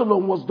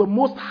Absalom was the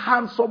most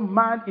handsome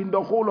man in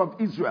the whole of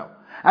Israel.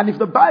 And if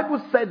the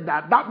Bible said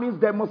that, that means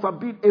there must have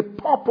been a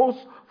purpose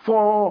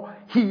for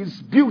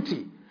his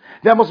beauty.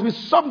 There must be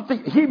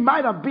something. He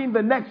might have been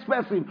the next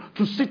person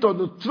to sit on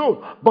the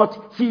throne,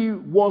 but he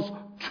was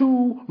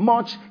too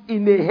much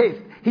in a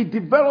haste. He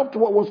developed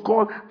what was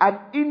called an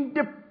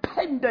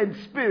independent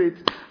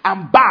spirit,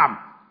 and bam,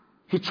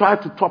 he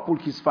tried to topple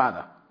his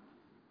father.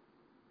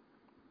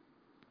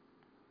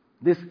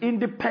 This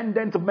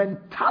independent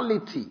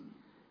mentality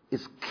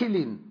is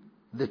killing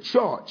the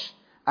church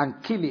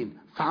and killing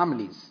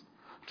families,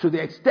 to the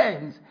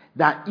extent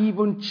that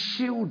even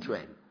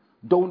children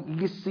don't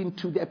listen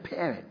to their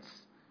parents.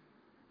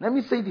 Let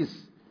me say this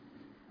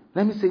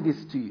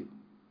to you.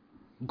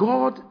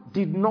 God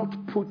did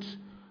not put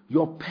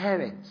your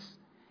parents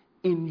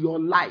in your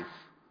life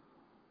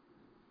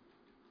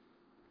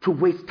to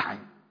waste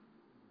time.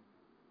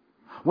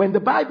 When the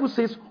Bible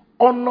says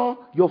honor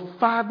your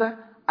father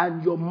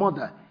and your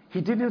mother,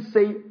 he didn't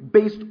say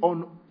based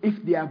on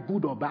if they are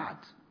good or bad.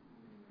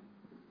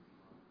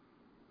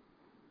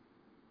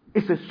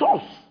 It's a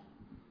source.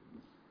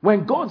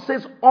 When God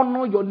says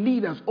honor your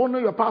leaders, honor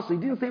your pastor, he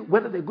didn't say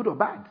whether they're good or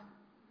bad.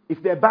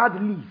 If they're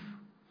bad, leave.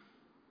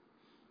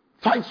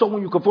 Find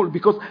someone you can follow,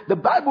 because the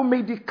Bible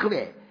made it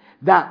clear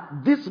that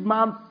this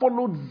man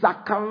followed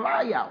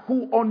Zechariah,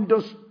 who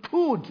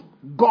understood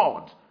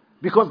God,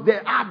 because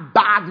there are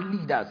bad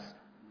leaders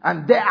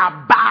and there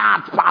are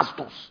bad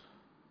pastors.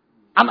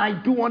 And I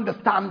do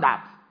understand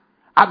that.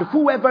 And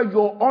whoever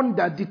you're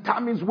under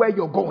determines where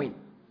you're going.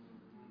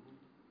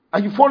 Are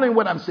you following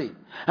what I'm saying?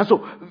 And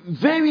so,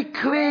 very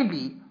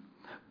clearly,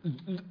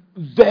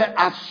 there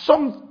are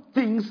some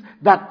things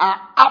that are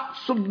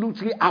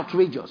absolutely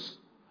outrageous.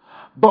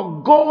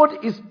 But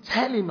God is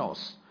telling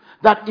us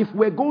that if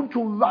we're going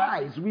to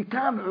rise, we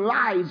can't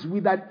rise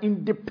with an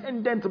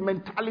independent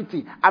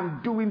mentality.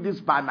 I'm doing this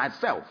by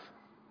myself.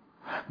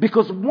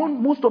 Because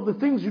most of the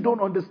things you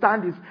don't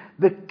understand is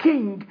the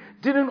king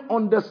didn't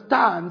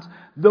understand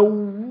the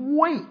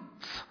weight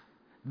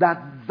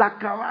that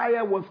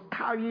Zechariah was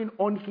carrying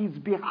on his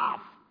behalf.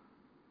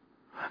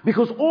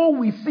 Because all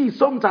we see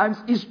sometimes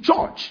is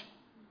church.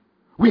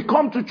 We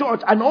come to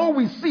church and all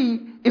we see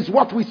is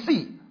what we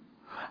see.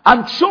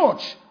 And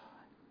church,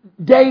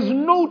 there is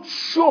no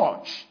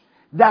church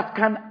that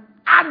can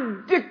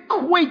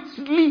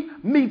adequately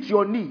meet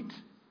your need.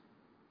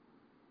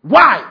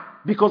 Why?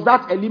 Because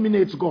that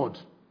eliminates God.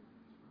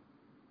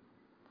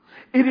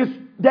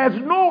 There's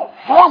no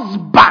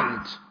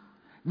husband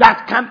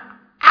that can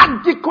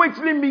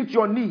adequately meet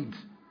your needs.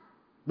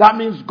 That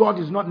means God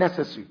is not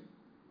necessary.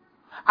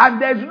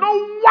 And there's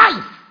no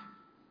wife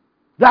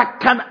that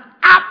can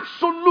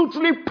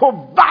absolutely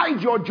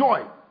provide your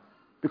joy,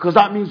 because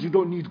that means you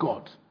don't need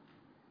God.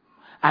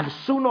 And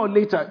sooner or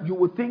later, you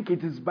will think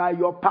it is by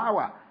your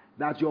power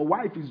that your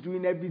wife is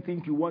doing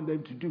everything you want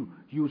them to do.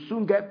 You will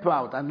soon get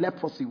proud and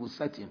leprosy will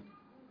set in.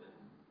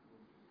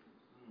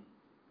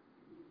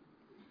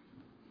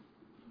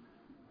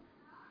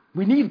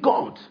 We need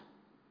God.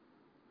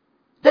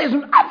 There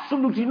is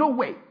absolutely no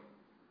way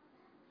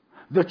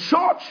the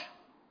church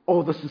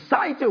or the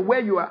society where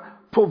you are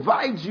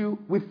provides you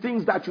with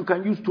things that you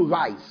can use to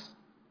rise.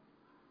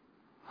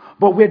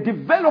 But we're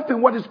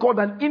developing what is called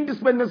an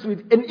independence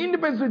spirit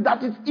that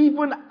is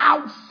even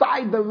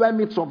outside the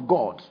remits of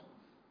God.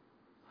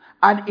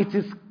 And it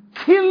is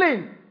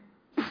killing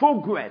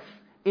progress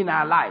in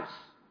our lives.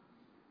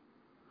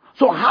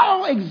 So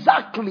how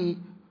exactly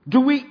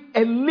do we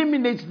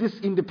eliminate this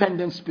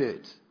independent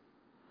spirit?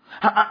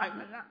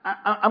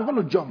 I'm going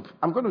to jump.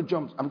 I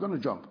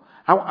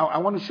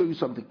want to show you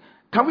something.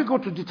 Can we go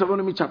to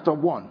Deuteronomy chapter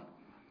 1?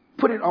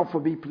 Put it up for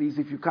me, please,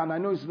 if you can. I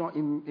know it's not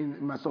in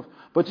myself.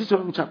 But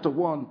Deuteronomy chapter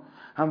 1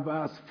 and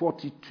verse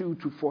 42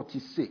 to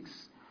 46.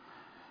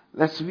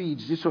 Let's read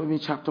Deuteronomy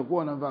chapter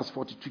 1 and verse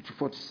 42 to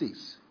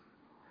 46.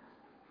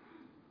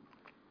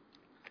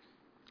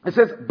 It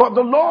says, but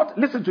the Lord,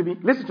 listen to me,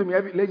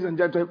 ladies and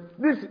gentlemen.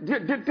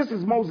 This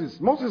is Moses.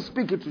 Moses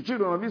speaking to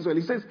children of Israel.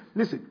 He says,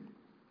 listen.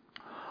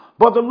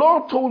 But the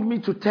Lord told me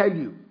to tell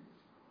you,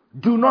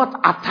 do not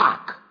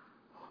attack,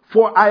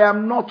 for I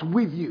am not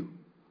with you.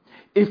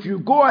 If you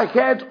go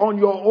ahead on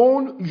your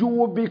own, you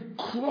will be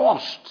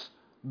crushed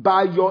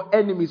by your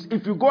enemies.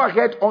 If you go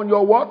ahead on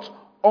your what?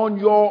 On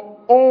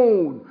your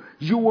own,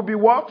 you will be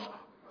what?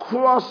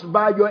 Crushed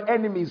by your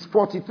enemies.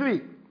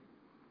 43.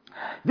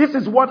 This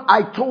is what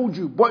I told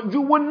you, but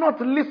you will not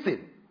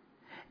listen.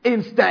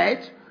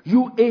 Instead,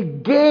 you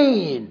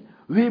again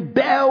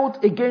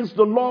rebelled against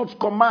the Lord's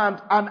command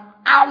and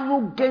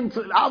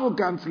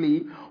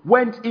arrogantly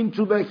went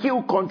into the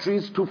hill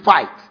countries to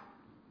fight.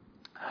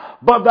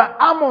 But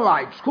the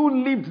Amorites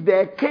who lived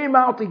there came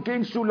out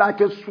against you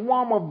like a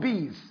swarm of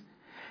bees.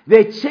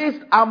 They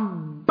chased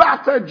and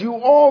battered you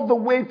all the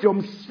way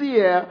from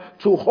Seir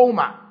to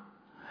Homer.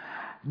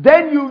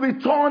 Then you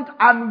returned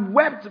and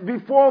wept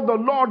before the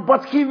Lord,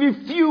 but he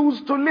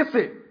refused to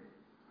listen.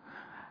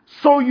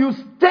 So you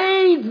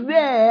stayed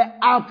there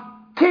at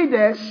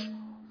Kadesh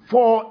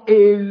for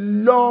a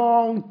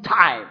long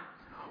time.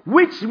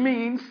 Which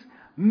means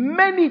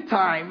many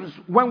times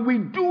when we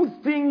do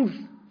things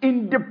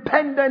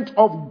independent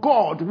of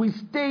God, we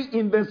stay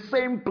in the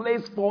same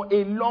place for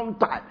a long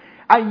time.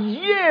 And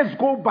years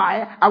go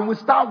by and we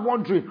start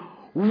wondering,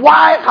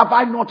 why have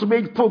I not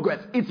made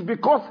progress? It's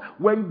because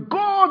when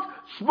God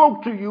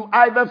spoke to you,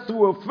 either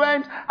through a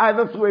friend,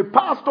 either through a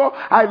pastor,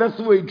 either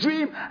through a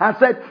dream, and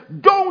said,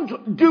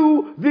 don't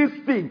do this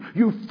thing,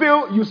 you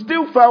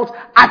still felt,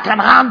 I can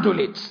handle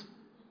it.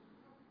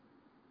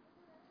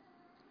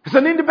 It's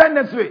an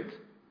independent spirit.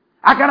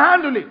 I can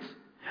handle it.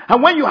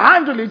 And when you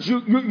handle it,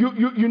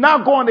 you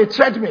now go on a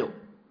treadmill.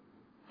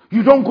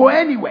 You don't go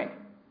anywhere.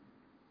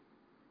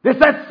 They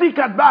said, seek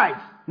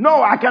advice.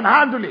 No, I can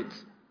handle it.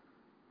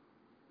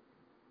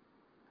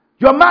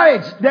 Your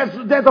marriage,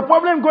 there's a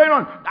problem going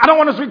on. I don't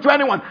want to speak to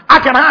anyone. I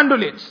can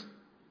handle it.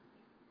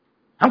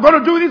 I'm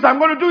going to do this, I'm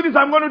going to do this,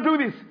 I'm going to do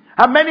this.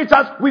 And many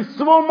times we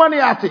throw money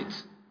at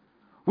it.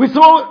 We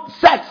throw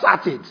sex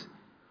at it.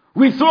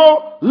 We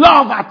throw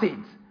love at it.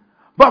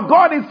 But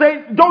God is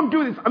saying, don't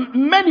do this.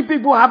 Many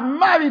people have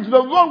married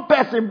the wrong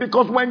person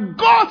because when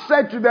God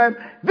said to them,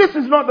 this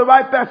is not the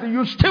right person,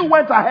 you still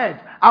went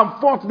ahead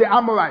and fought the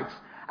Amorites.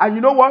 And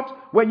you know what?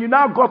 When you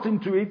now got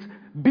into it,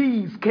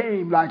 bees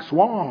came like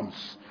swarms.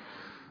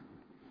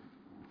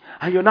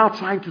 And you're now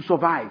trying to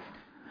survive.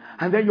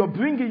 And then you're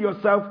bringing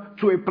yourself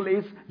to a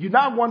place, you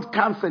now want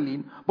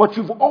counseling, but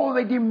you've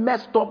already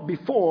messed up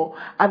before.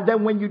 And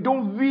then when you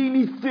don't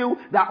really feel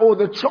that, oh,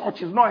 the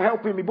church is not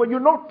helping me, but you're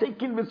not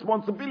taking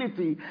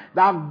responsibility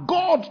that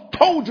God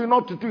told you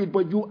not to do it,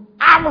 but you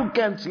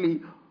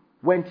arrogantly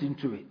went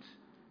into it.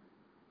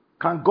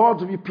 Can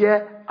God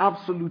repair?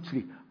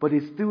 Absolutely. But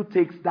it still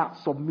takes that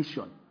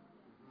submission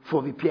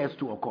for repairs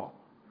to occur.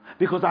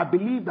 Because I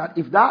believe that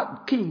if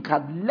that king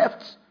had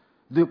left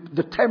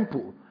the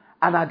temple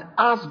and had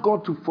asked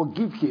God to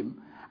forgive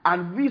him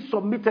and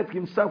resubmitted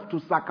himself to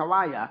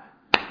Zechariah,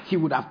 he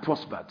would have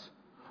prospered.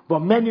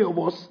 But many of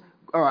us,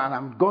 and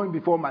I'm going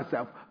before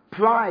myself,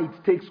 pride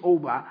takes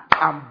over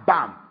and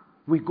bam,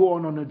 we go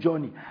on a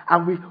journey.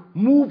 And we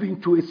move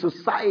into a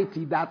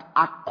society that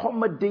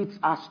accommodates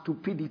our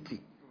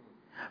stupidity.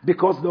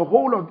 Because the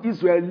whole of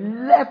Israel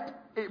left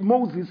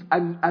Moses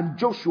and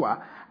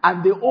Joshua,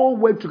 and they all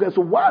went together.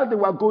 So while they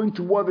were going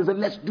to war, they said,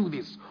 let's do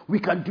this. We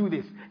can do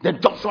this.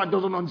 Then Joshua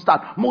doesn't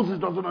understand. Moses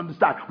doesn't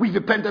understand. We've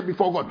repented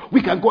before God.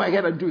 We can go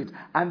ahead and do it.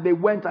 And they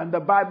went, and the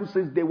Bible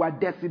says they were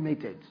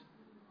decimated.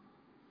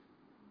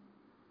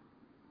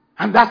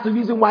 And that's the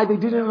reason why they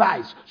didn't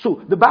rise.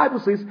 So the Bible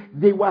says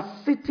they were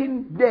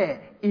sitting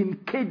there in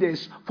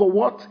Kadesh for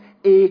what?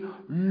 A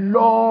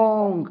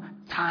long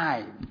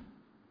time.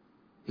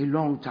 A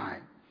long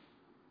time.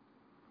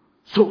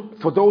 So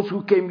for those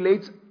who came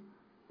late,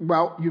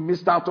 well, you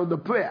missed out on the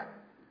prayer.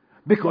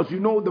 Because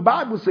you know, the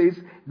Bible says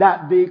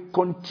that they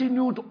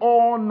continued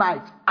all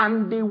night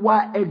and they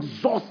were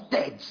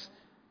exhausted.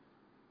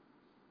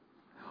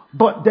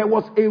 But there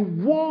was a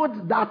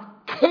word that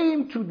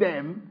came to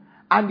them,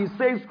 and it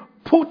says,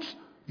 put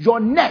your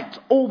net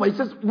over. It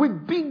says,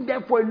 we've been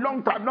there for a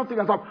long time, nothing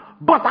has happened,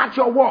 but at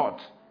your word.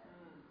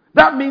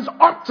 That means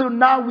up till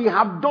now we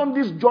have done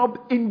this job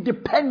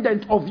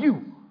independent of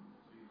you.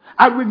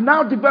 And we've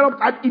now developed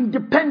an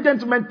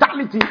independent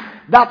mentality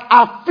that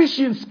our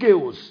fishing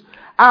skills,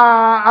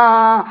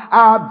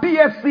 our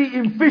BSc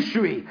in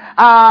fishery,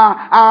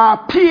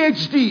 our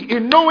PhD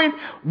in knowing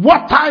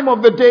what time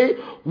of the day,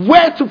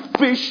 where to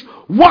fish,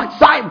 what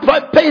side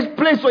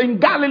place in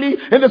Galilee,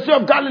 in the Sea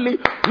of Galilee,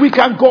 we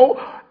can go.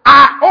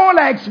 all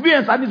our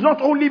experience, and it's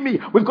not only me.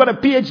 We've got a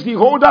PhD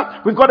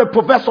holder, we've got a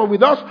professor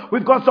with us,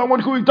 we've got someone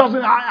who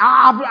doesn't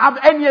have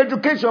any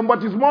education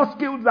but is more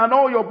skilled than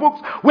all your books.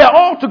 We're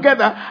all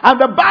together,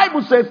 and the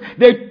Bible says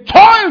they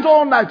toiled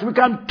all night. We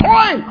can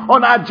toil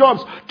on our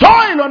jobs,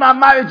 toil on our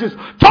marriages,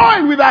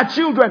 toil with our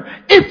children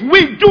if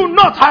we do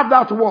not have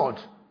that word.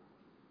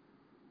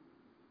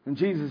 And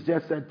Jesus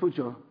just said, put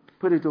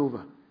it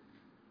over.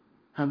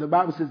 And the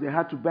Bible says they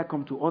had to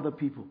beckon to other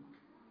people.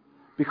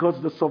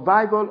 Because the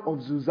survival of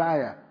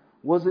Uzziah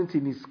wasn't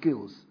in his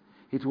skills.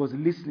 It was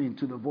listening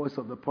to the voice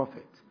of the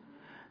prophet.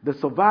 The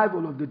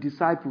survival of the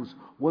disciples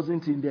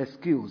wasn't in their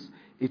skills.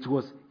 It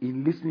was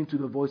in listening to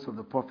the voice of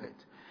the prophet.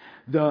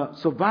 The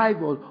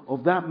survival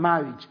of that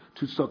marriage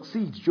to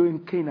succeed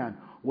during Canaan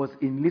was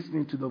in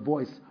listening to the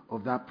voice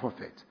of that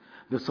prophet.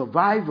 The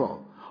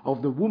survival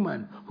of the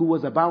woman who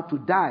was about to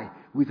die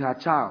with her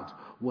child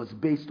was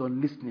based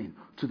on listening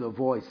to the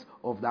voice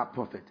of that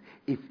prophet.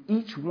 If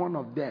each one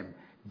of them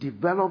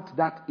developed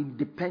that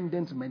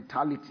independent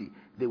mentality,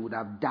 they would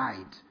have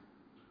died.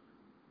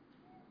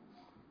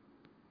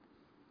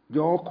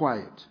 You're all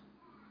quiet.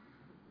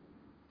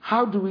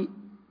 How do we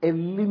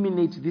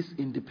eliminate this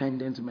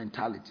independent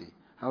mentality?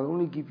 I'll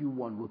only give you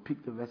one. We'll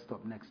pick the rest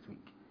up next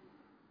week.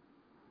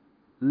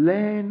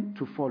 Learn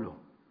to follow.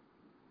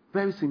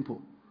 Very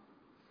simple.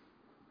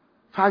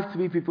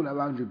 3 people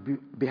around you,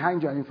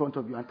 behind you and in front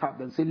of you, and tap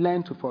them. Say,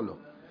 learn to follow.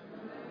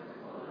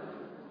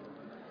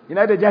 You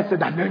know, they just said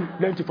that,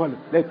 learn to follow.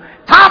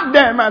 Tap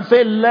them and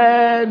say,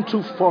 learn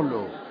to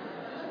follow.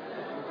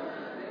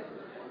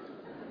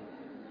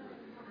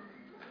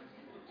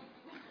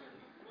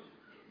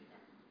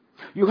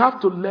 You have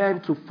to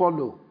learn to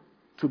follow,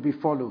 to be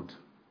followed.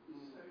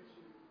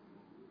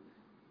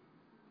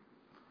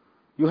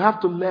 You have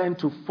to learn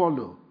to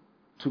follow,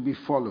 to be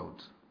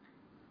followed.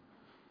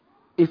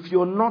 If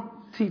you're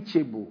not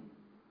teachable,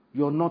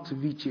 you're not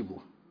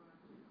reachable.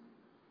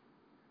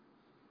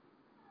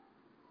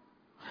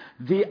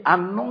 The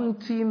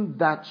anointing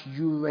that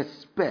you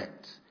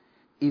respect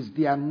is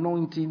the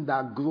anointing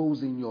that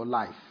grows in your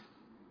life.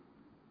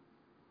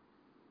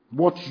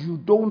 What you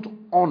don't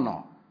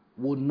honor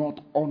will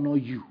not honor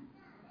you.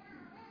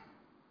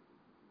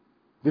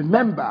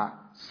 Remember,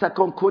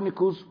 2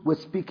 Chronicles was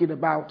speaking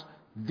about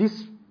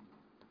this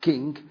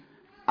king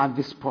and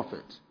this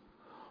prophet.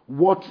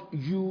 What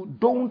you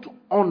don't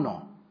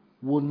honor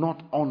will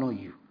not honor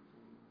you.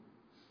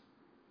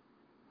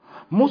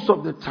 Most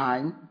of the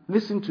time,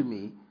 listen to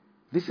me,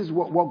 this is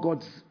what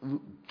God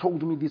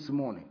told me this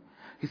morning.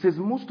 He says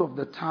most of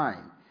the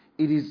time,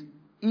 it is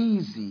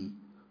easy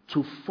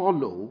to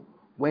follow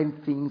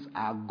when things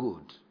are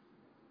good.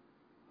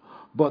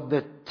 But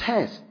the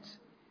test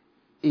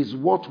is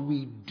what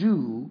we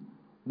do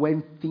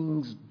when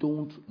things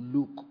don't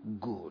look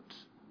good.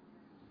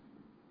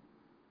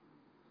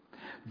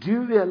 Do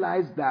you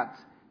realize that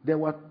there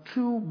were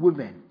 2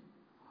 women,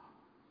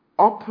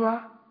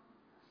 Oprah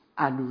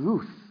and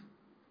Ruth,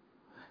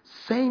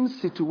 same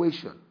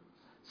situation,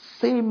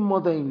 same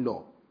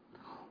mother-in-law.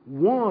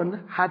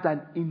 One had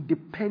an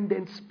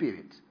independent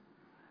spirit,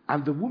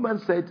 and the woman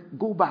said,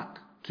 go back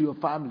to your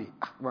family.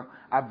 Well,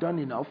 I've done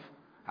enough.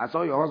 I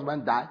saw your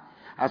husband die.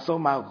 I saw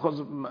my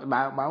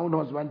own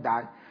husband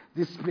die.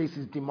 This place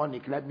is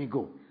demonic. Let me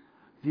go.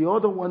 The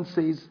other one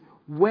says,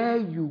 where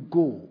you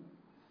go,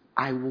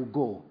 I will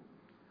go.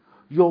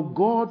 Your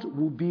God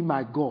will be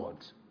my God.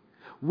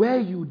 Where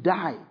you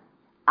die,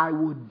 I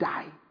will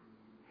die.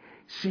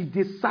 She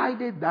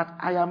decided that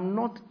I am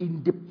not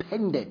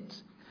independent.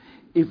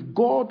 If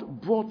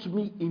God brought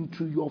me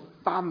into your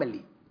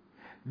family,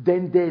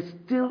 then there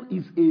still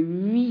is a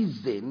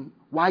reason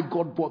why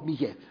God brought me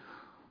here.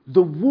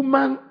 The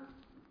woman,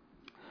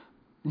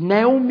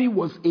 Naomi,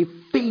 was a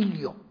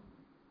failure.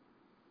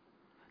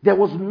 There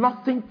was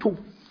nothing to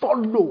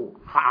follow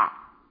her.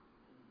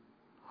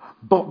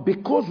 But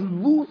because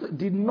Ruth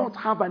did not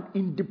have an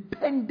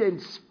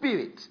independent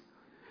spirit,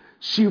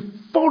 she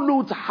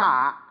followed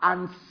her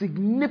and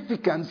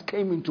significance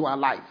came into her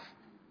life.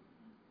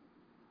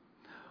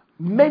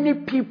 Many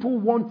people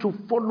want to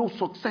follow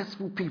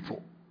successful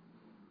people.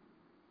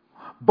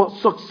 But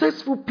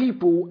successful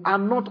people are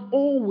not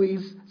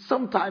always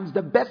sometimes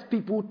the best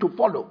people to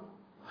follow.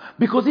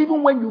 Because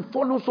even when you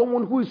follow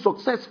someone who is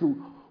successful,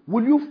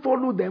 will you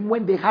follow them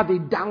when they have a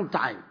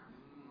downtime?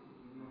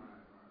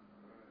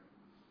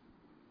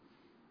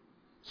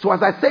 So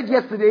as I said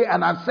yesterday,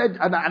 and I've said,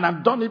 and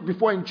I've done it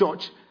before in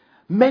church,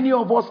 many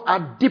of us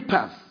are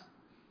dippers.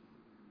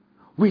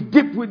 We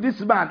dip with this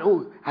man.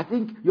 Oh, I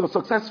think you're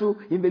successful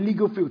in the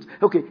legal field.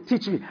 Okay,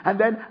 teach me. And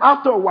then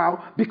after a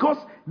while, because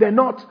they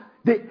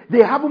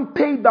haven't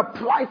paid the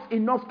price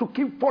enough to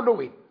keep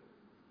following.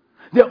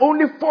 They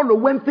only follow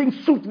when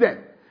things suit them.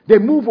 They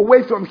move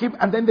away from him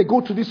and then they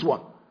go to this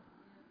one.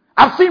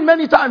 I've seen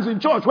many times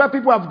in church where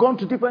people have gone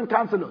to different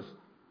counselors.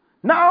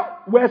 Now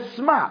we're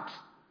smart.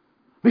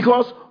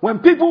 Because when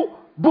people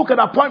book an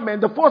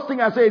appointment, the first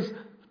thing I say is,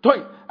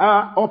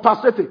 or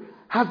Pastor,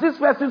 has this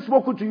person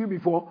spoken to you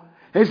before?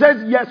 He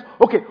says, yes.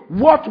 Okay,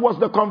 what was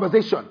the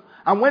conversation?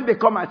 And when they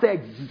come, I say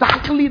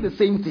exactly the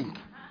same thing.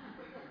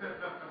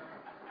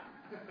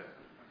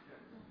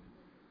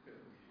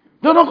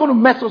 They're not going to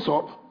mess us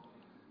up.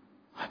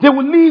 They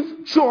will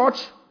leave church,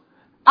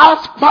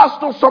 ask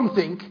pastor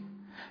something,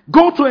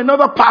 go to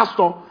another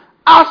pastor,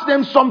 ask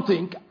them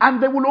something,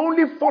 and they will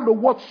only follow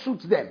what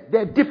suits them.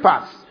 They're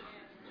dippers.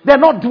 They're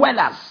not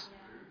dwellers.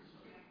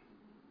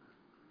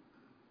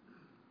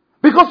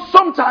 Because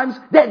sometimes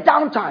they're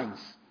downtimes.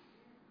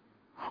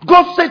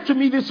 God said to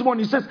me this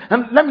morning, he says,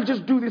 and let me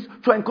just do this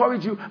to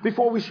encourage you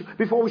before we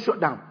shut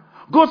down.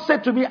 God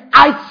said to me,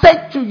 I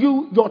said to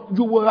you,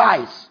 you will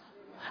rise.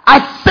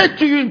 I said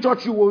to you in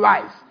church, you will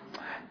rise.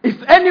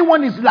 If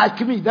anyone is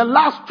like me, the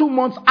last 2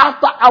 months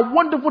after a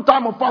wonderful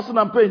time of fasting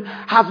and praying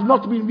has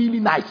not been really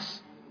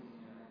nice.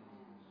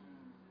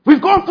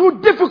 We've gone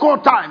through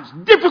difficult times,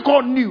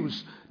 difficult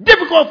news,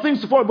 difficult things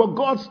to follow, but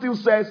God still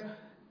says,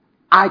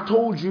 I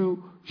told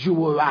you, you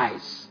will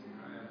rise.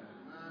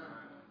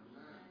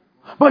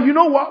 But you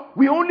know what?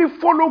 We only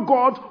follow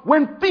God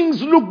when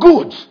things look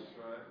good.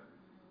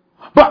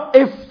 But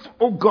a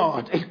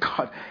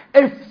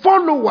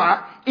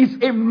follower is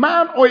a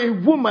man or a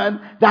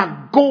woman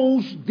that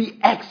goes the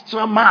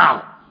extra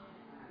mile.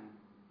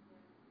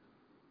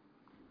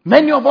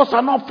 Many of us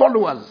are not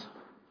followers.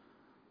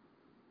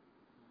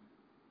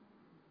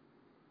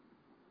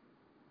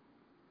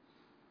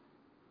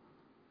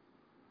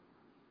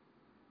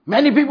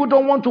 Many people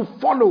don't want to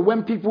follow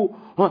when people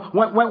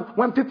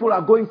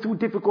are going through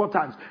difficult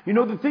times. You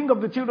know, the thing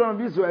of the children of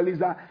Israel is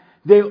that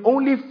they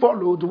only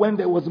followed when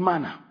there was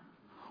manna.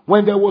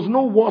 When there was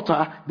no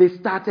water, they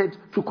started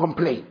to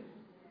complain.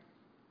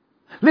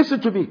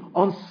 Listen to me.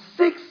 On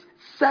 6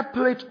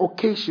 separate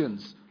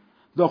occasions,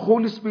 the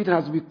Holy Spirit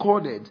has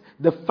recorded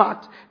the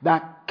fact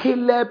that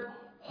Caleb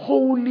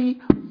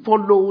wholly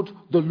followed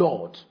the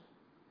Lord.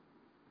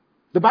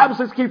 The Bible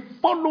says he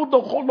followed the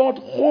Lord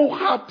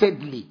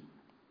wholeheartedly.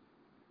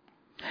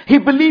 He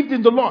believed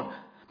in the Lord.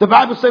 The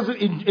Bible says it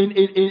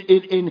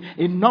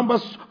in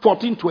Numbers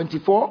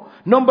 14:24,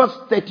 Numbers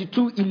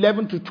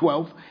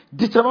 32:11-12,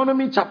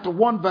 Deuteronomy chapter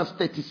 1 verse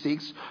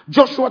 36,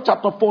 Joshua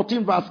chapter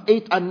 14 verse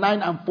 8 and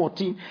 9 and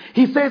 14.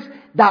 He says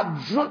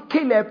that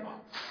Caleb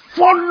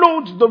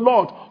followed the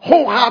Lord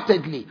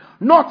wholeheartedly,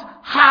 not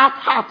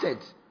half-hearted.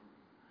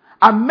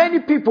 And many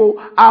people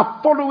are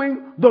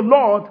following the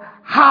Lord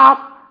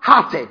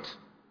half-hearted.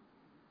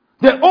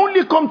 They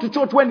only come to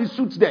church when it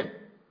suits them.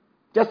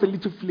 Just a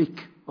little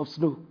flake of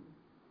snow.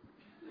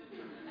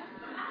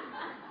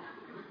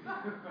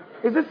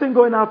 Is this thing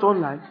going out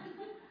online?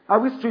 Are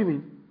we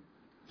streaming?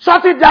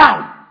 Shut it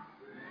down.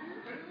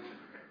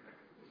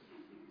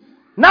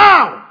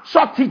 Now,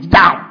 shut it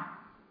down.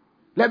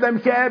 Let them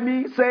hear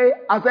me say,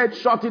 I said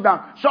shut it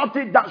down. Shut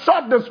it down.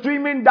 Shut the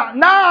streaming down.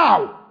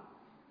 Now.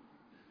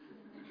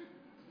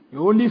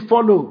 You only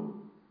follow.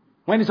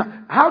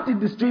 How did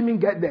the streaming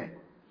get there?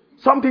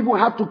 Some people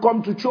have to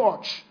come to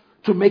church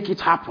to make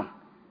it happen.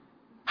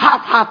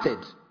 Half-hearted.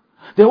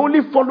 They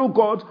only follow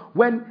God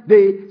when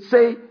they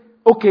say,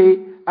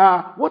 okay,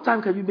 what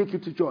time can you make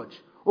it to church?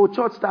 Oh,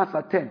 church starts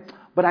at 10,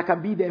 but I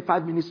can be there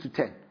 5 minutes to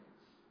 10.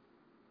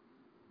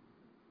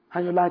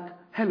 And you're like,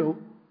 hello,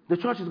 the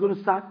church is going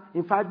to start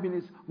in 5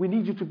 minutes. We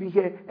need you to be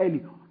here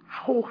early.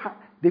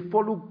 They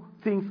follow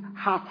things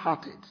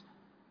half-hearted.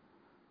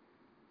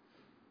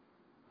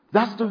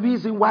 That's the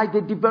reason why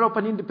they develop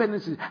an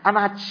independent spirit. And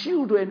our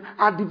children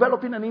are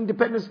developing an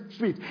independent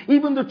spirit.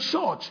 Even the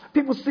church,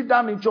 people sit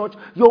down in church.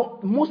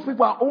 Most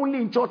people are only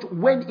in church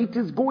when it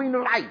is going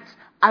right.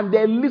 And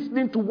they're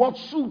listening to what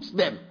suits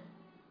them.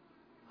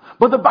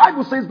 But the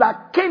Bible says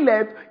that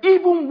Caleb,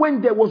 even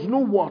when there was no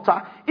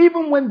water,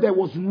 even when there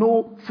was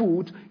no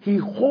food, he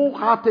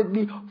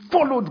wholeheartedly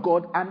followed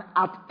God. And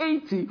at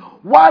 80,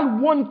 while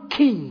one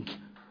king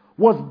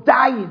was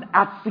dying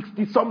at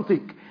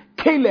 60-something,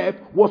 Caleb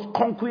was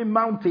conquering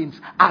mountains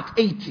at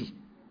 80.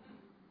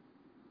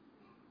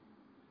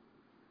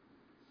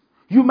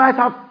 You might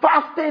have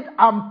fasted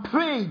and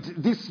prayed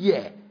this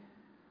year.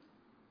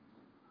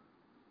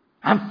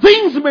 And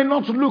things may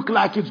not look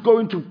like it's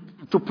going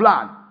to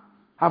plan.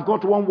 I've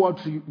got one word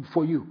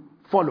for you.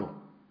 Follow.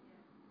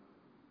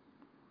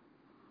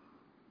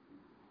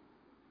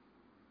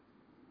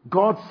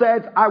 God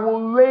said, I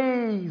will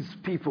raise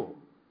people.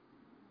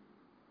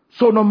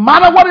 So no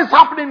matter what is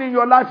happening in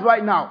your life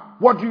right now,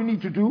 what do you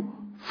need to do?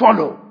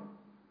 Follow.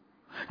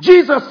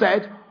 Jesus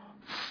said,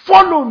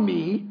 follow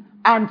me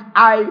and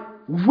I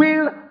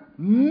will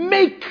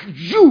make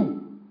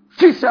you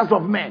fishers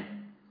of men.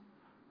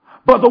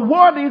 But the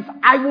word is,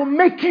 I will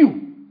make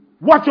you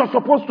what you're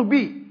supposed to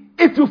be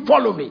if you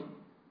follow me.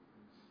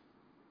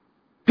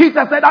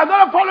 Peter said, I'm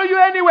going to follow you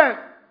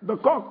anywhere. The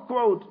cock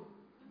crowed.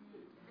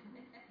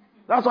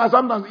 That's why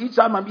sometimes each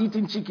time I'm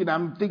eating chicken,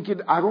 I'm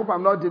thinking, I hope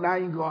I'm not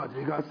denying God,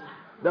 because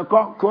the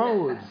cock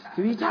crows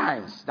 3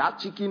 times. That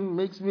chicken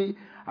makes me,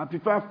 I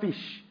prefer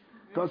fish,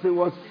 because it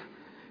was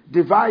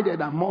divided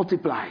and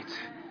multiplied.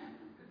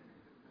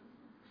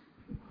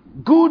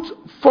 Good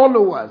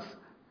followers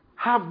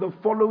have the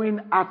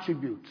following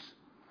attributes.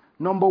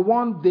 Number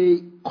 1,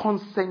 they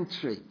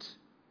concentrate.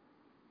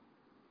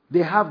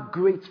 They have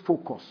great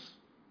focus.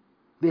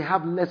 They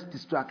have less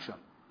distraction.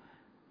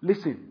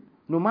 Listen,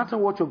 no matter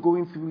what you're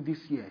going through this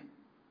year,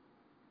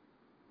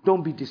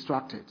 Don't be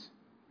distracted.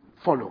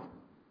 Follow.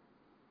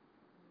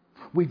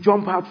 We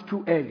jump out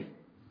too early.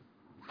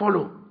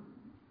 Follow.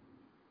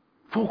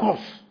 Focus.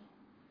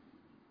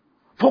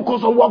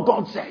 Focus on what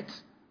God said.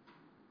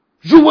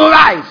 You will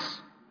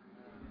rise.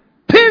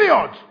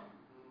 Period.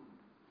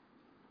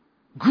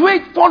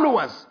 Great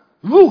followers.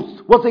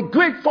 Ruth was a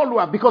great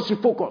follower because she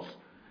focused.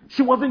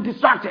 She wasn't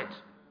distracted.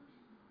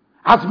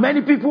 As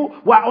many people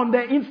were on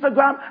their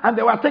Instagram and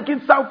they were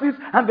taking selfies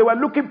and they were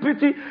looking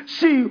pretty,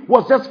 she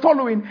was just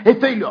following a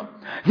failure.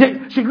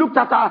 She looked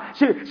at her,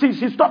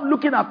 she stopped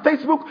looking at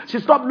Facebook, she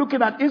stopped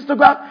looking at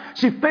Instagram,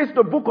 she faced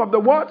the book of the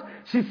word,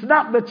 she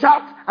snapped the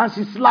chat and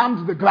she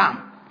slammed the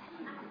gram.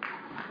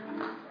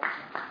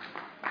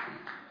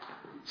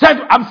 Said,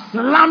 I'm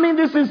slamming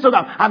this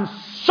Instagram, I'm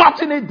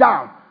shutting it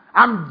down,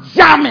 I'm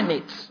jamming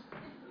it.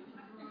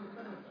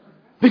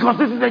 Because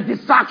this is a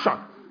distraction.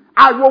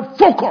 I will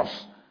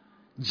focus.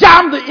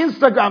 Jam the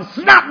Instagram,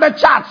 snap the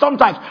chat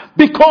sometimes.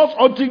 Because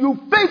until you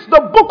face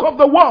the book of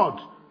the word,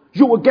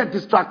 you will get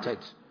distracted.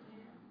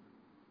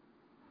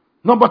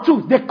 Number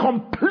 2, they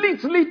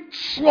completely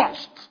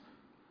trust.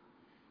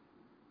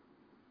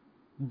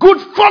 Good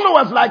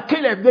followers like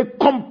Caleb, they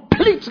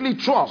completely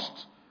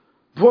trust.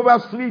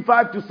 Proverbs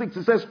 3:5-6,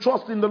 it says,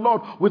 trust in the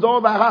Lord with all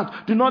thy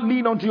heart. Do not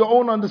lean unto your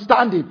own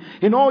understanding.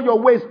 In all your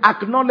ways,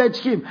 acknowledge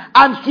him,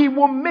 and he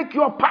will make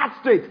your path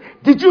straight.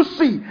 Did you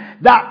see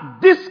that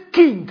this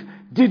king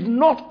did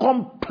not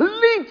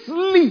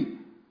completely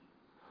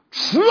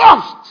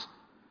trust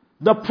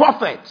the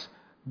prophet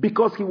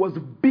because he was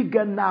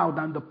bigger now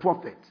than the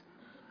prophet?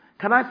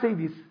 Can I say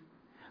this?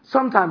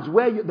 Sometimes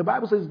the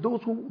Bible says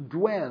those who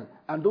dwell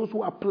and those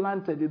who are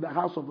planted in the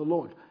house of the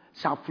Lord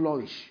shall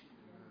flourish.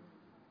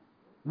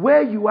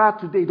 Where you are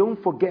today,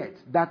 don't forget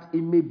that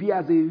it may be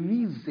as a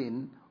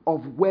reason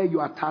of where you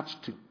are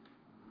attached to.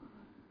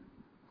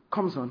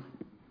 Comes on.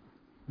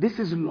 This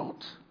is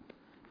Lot.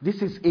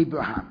 This is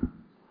Abraham.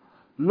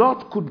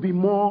 Lot could be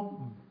more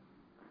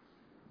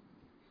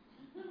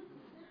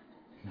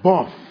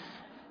buff.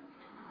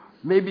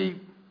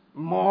 Maybe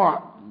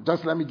more,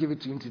 just let me give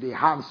it to you today,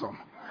 handsome.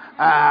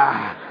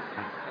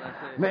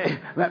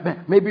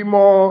 Maybe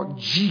more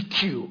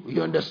GQ,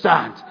 you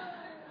understand?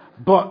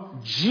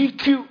 But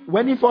GQ,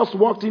 when he first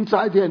walked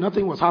inside there,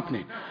 nothing was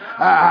happening.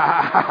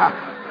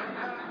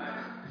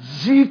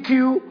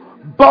 GQ,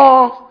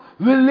 birth,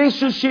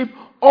 relationship,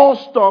 all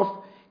stuff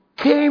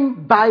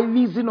came by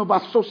reason of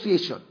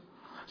association.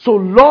 So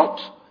Lot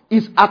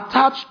is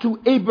attached to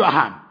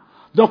Abraham.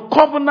 The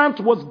covenant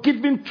was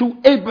given to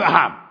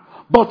Abraham,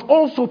 but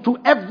also to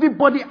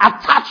everybody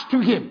attached to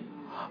him.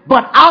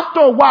 But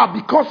after a while,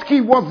 because he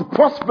was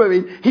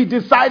prospering, he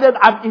decided,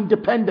 I'm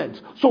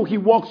independent. So he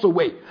walks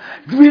away.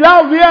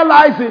 Without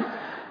realizing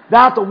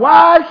that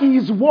while he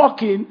is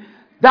walking,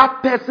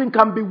 that person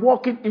can be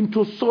walking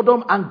into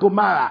Sodom and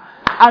Gomorrah.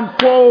 And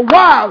for a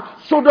while,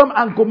 Sodom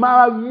and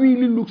Gomorrah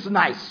really looks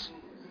nice.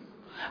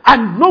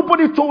 And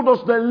nobody told us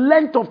the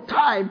length of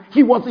time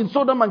he was in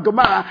Sodom and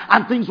Gomorrah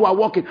and things were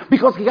working.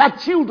 Because he had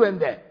children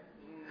there.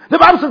 The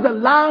Bible says the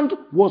land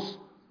was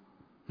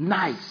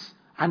nice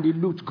and it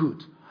looked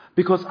good.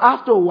 Because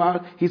after a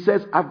while, he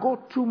says, I've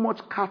got too much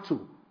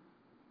cattle,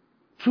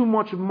 too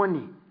much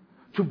money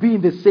to be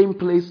in the same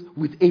place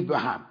with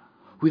Abraham.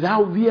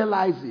 Without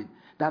realizing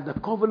that the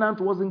covenant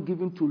wasn't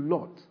given to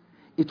Lot,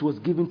 it was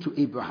given to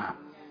Abraham.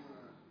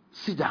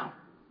 Sit down.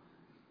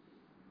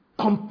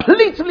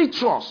 Completely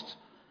trust.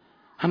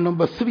 And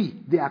number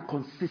 3, they are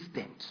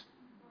consistent.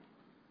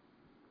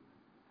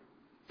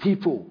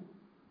 People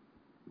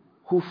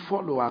who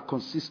follow are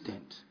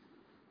consistent.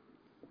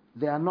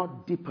 They are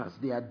not dippers,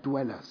 they are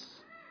dwellers.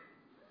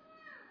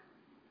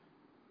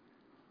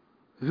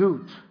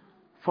 Ruth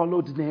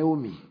followed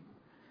Naomi.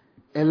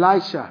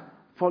 Elisha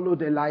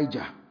followed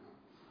Elijah.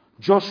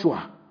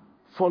 Joshua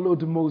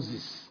followed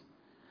Moses.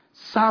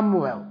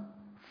 Samuel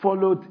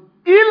followed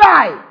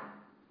Eli.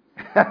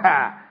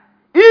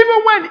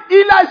 Even when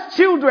Eli's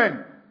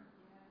children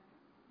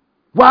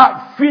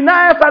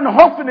Phinehas and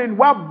Hophni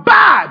were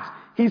bad,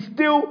 he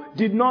still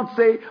did not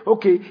say,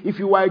 okay, if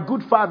you are a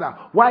good father,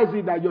 why is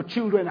it that your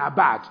children are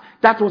bad?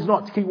 That was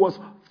not. He was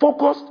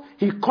focused,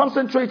 he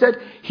concentrated,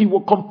 he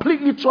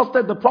completely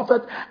trusted the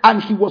prophet,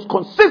 and he was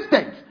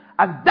consistent.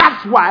 And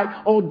that's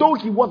why, although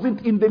he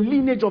wasn't in the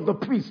lineage of the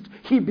priest,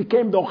 he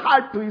became the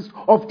high priest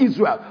of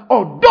Israel.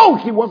 Although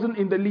he wasn't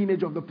in the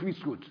lineage of the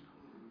priesthood.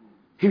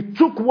 He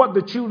took what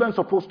the children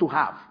supposed to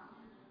have.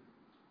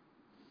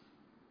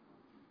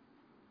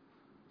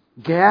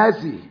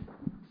 Gehazi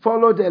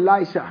followed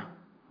Elisha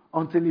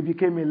until he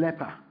became a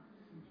leper.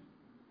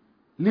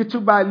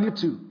 Little by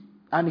little,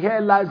 and here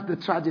lies the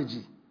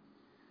tragedy.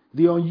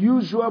 The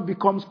unusual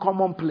becomes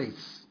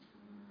commonplace.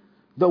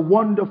 The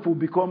wonderful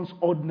becomes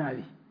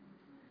ordinary.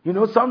 You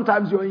know,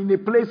 sometimes you're in a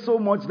place so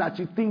much that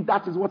you think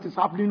that is what is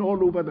happening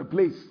all over the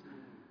place.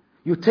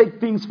 You take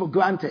things for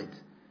granted.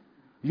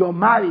 You're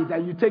married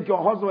and you take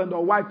your husband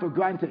or wife for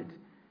granted.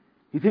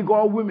 You think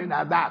all women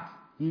are that.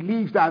 You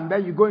leave and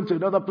then you go into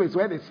another place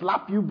where they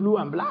slap you blue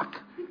and black.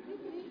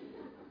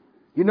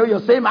 You know, your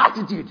same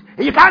attitude.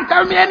 You can't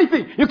tell me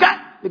anything. You can't.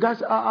 The guy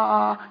said,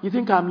 you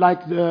think I'm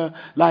like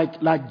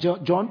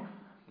John?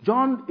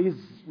 John is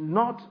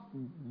not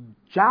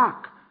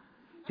Jack.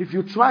 If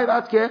you try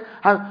that here,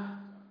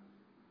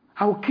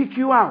 I will kick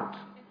you out.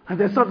 And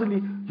then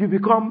suddenly you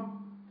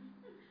become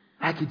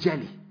like a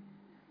jelly.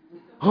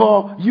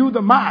 Or you,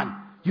 the man,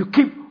 you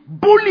keep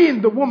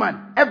bullying the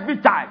woman every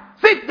time.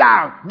 Sit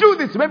down, do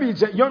this. Maybe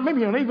you're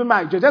not even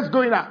married, you're just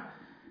going out.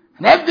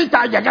 And every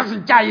time you're just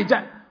in charge.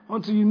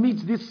 Until you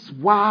meet this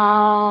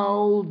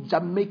wild,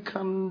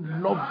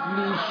 Jamaican,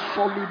 lovely,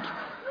 solid.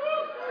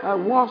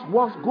 What?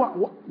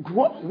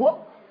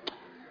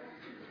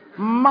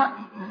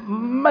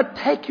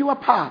 Take you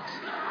apart.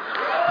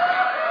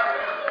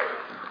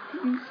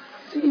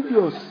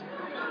 Serious.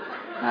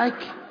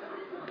 Like,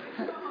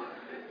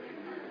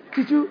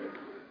 did you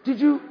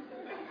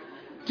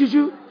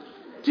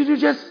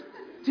just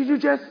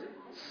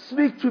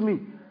speak to me?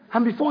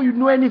 And before you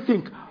know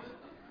anything,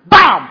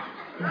 bam!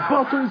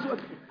 Bottle is.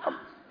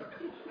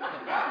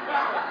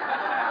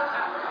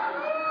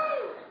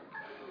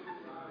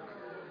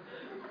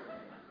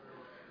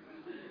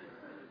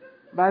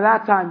 By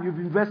that time, you've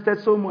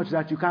invested so much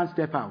that you can't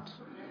step out.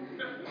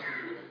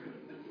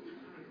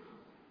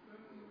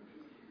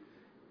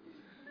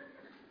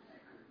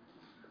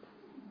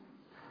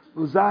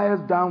 Uzziah's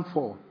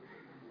downfall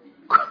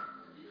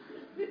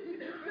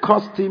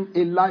cost him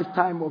a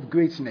lifetime of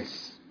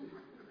greatness.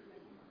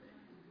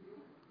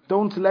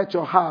 Don't let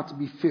your heart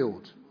be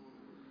filled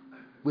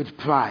with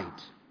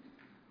pride.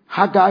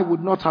 Haggai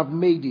would not have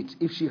made it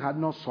if she had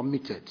not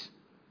submitted.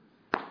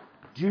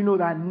 Do you know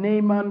that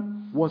Naaman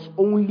was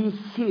only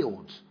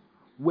healed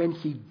when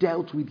he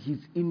dealt with his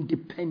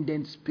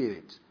independent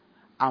spirit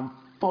and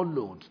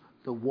followed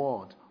the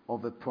word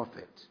of a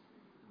prophet?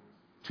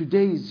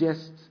 Today is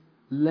just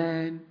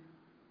learn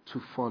to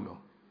follow.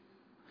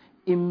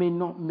 It may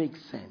not make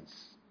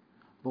sense,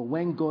 but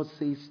when God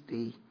says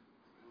stay,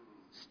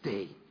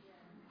 stay.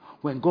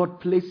 When God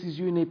places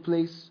you in a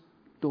place,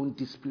 don't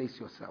displace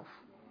yourself.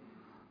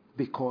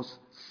 Because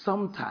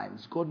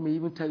sometimes God may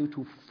even tell you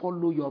to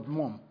follow your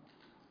mom,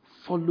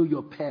 follow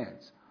your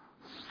parents,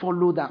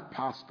 follow that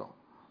pastor,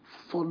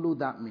 follow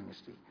that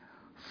ministry,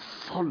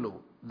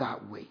 follow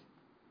that way.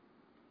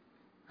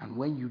 And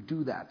when you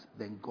do that,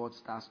 then God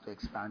starts to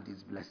expand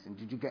his blessing.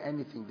 Did you get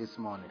anything this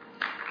morning?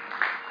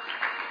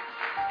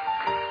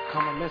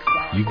 Come on, let's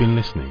start. You've been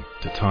listening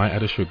to Ty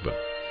Adeshugba,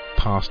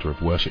 pastor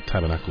of Worship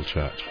Tabernacle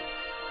Church.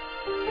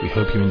 We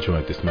hope you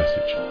enjoyed this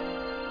message.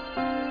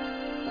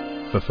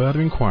 For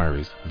further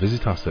inquiries,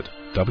 visit us at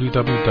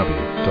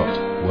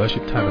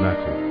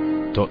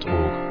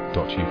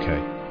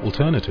www.worshiptabernacle.org.uk.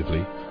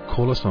 Alternatively,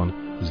 call us on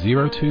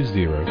 020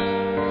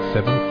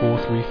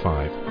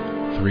 7435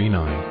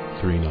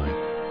 3939.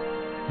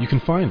 You can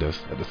find us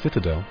at the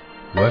Citadel,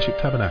 Worship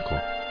Tabernacle,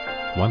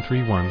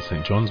 131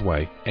 St John's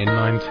Way,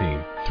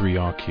 N19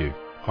 3RQ,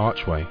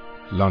 Archway,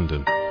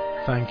 London.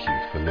 Thank you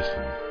for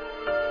listening.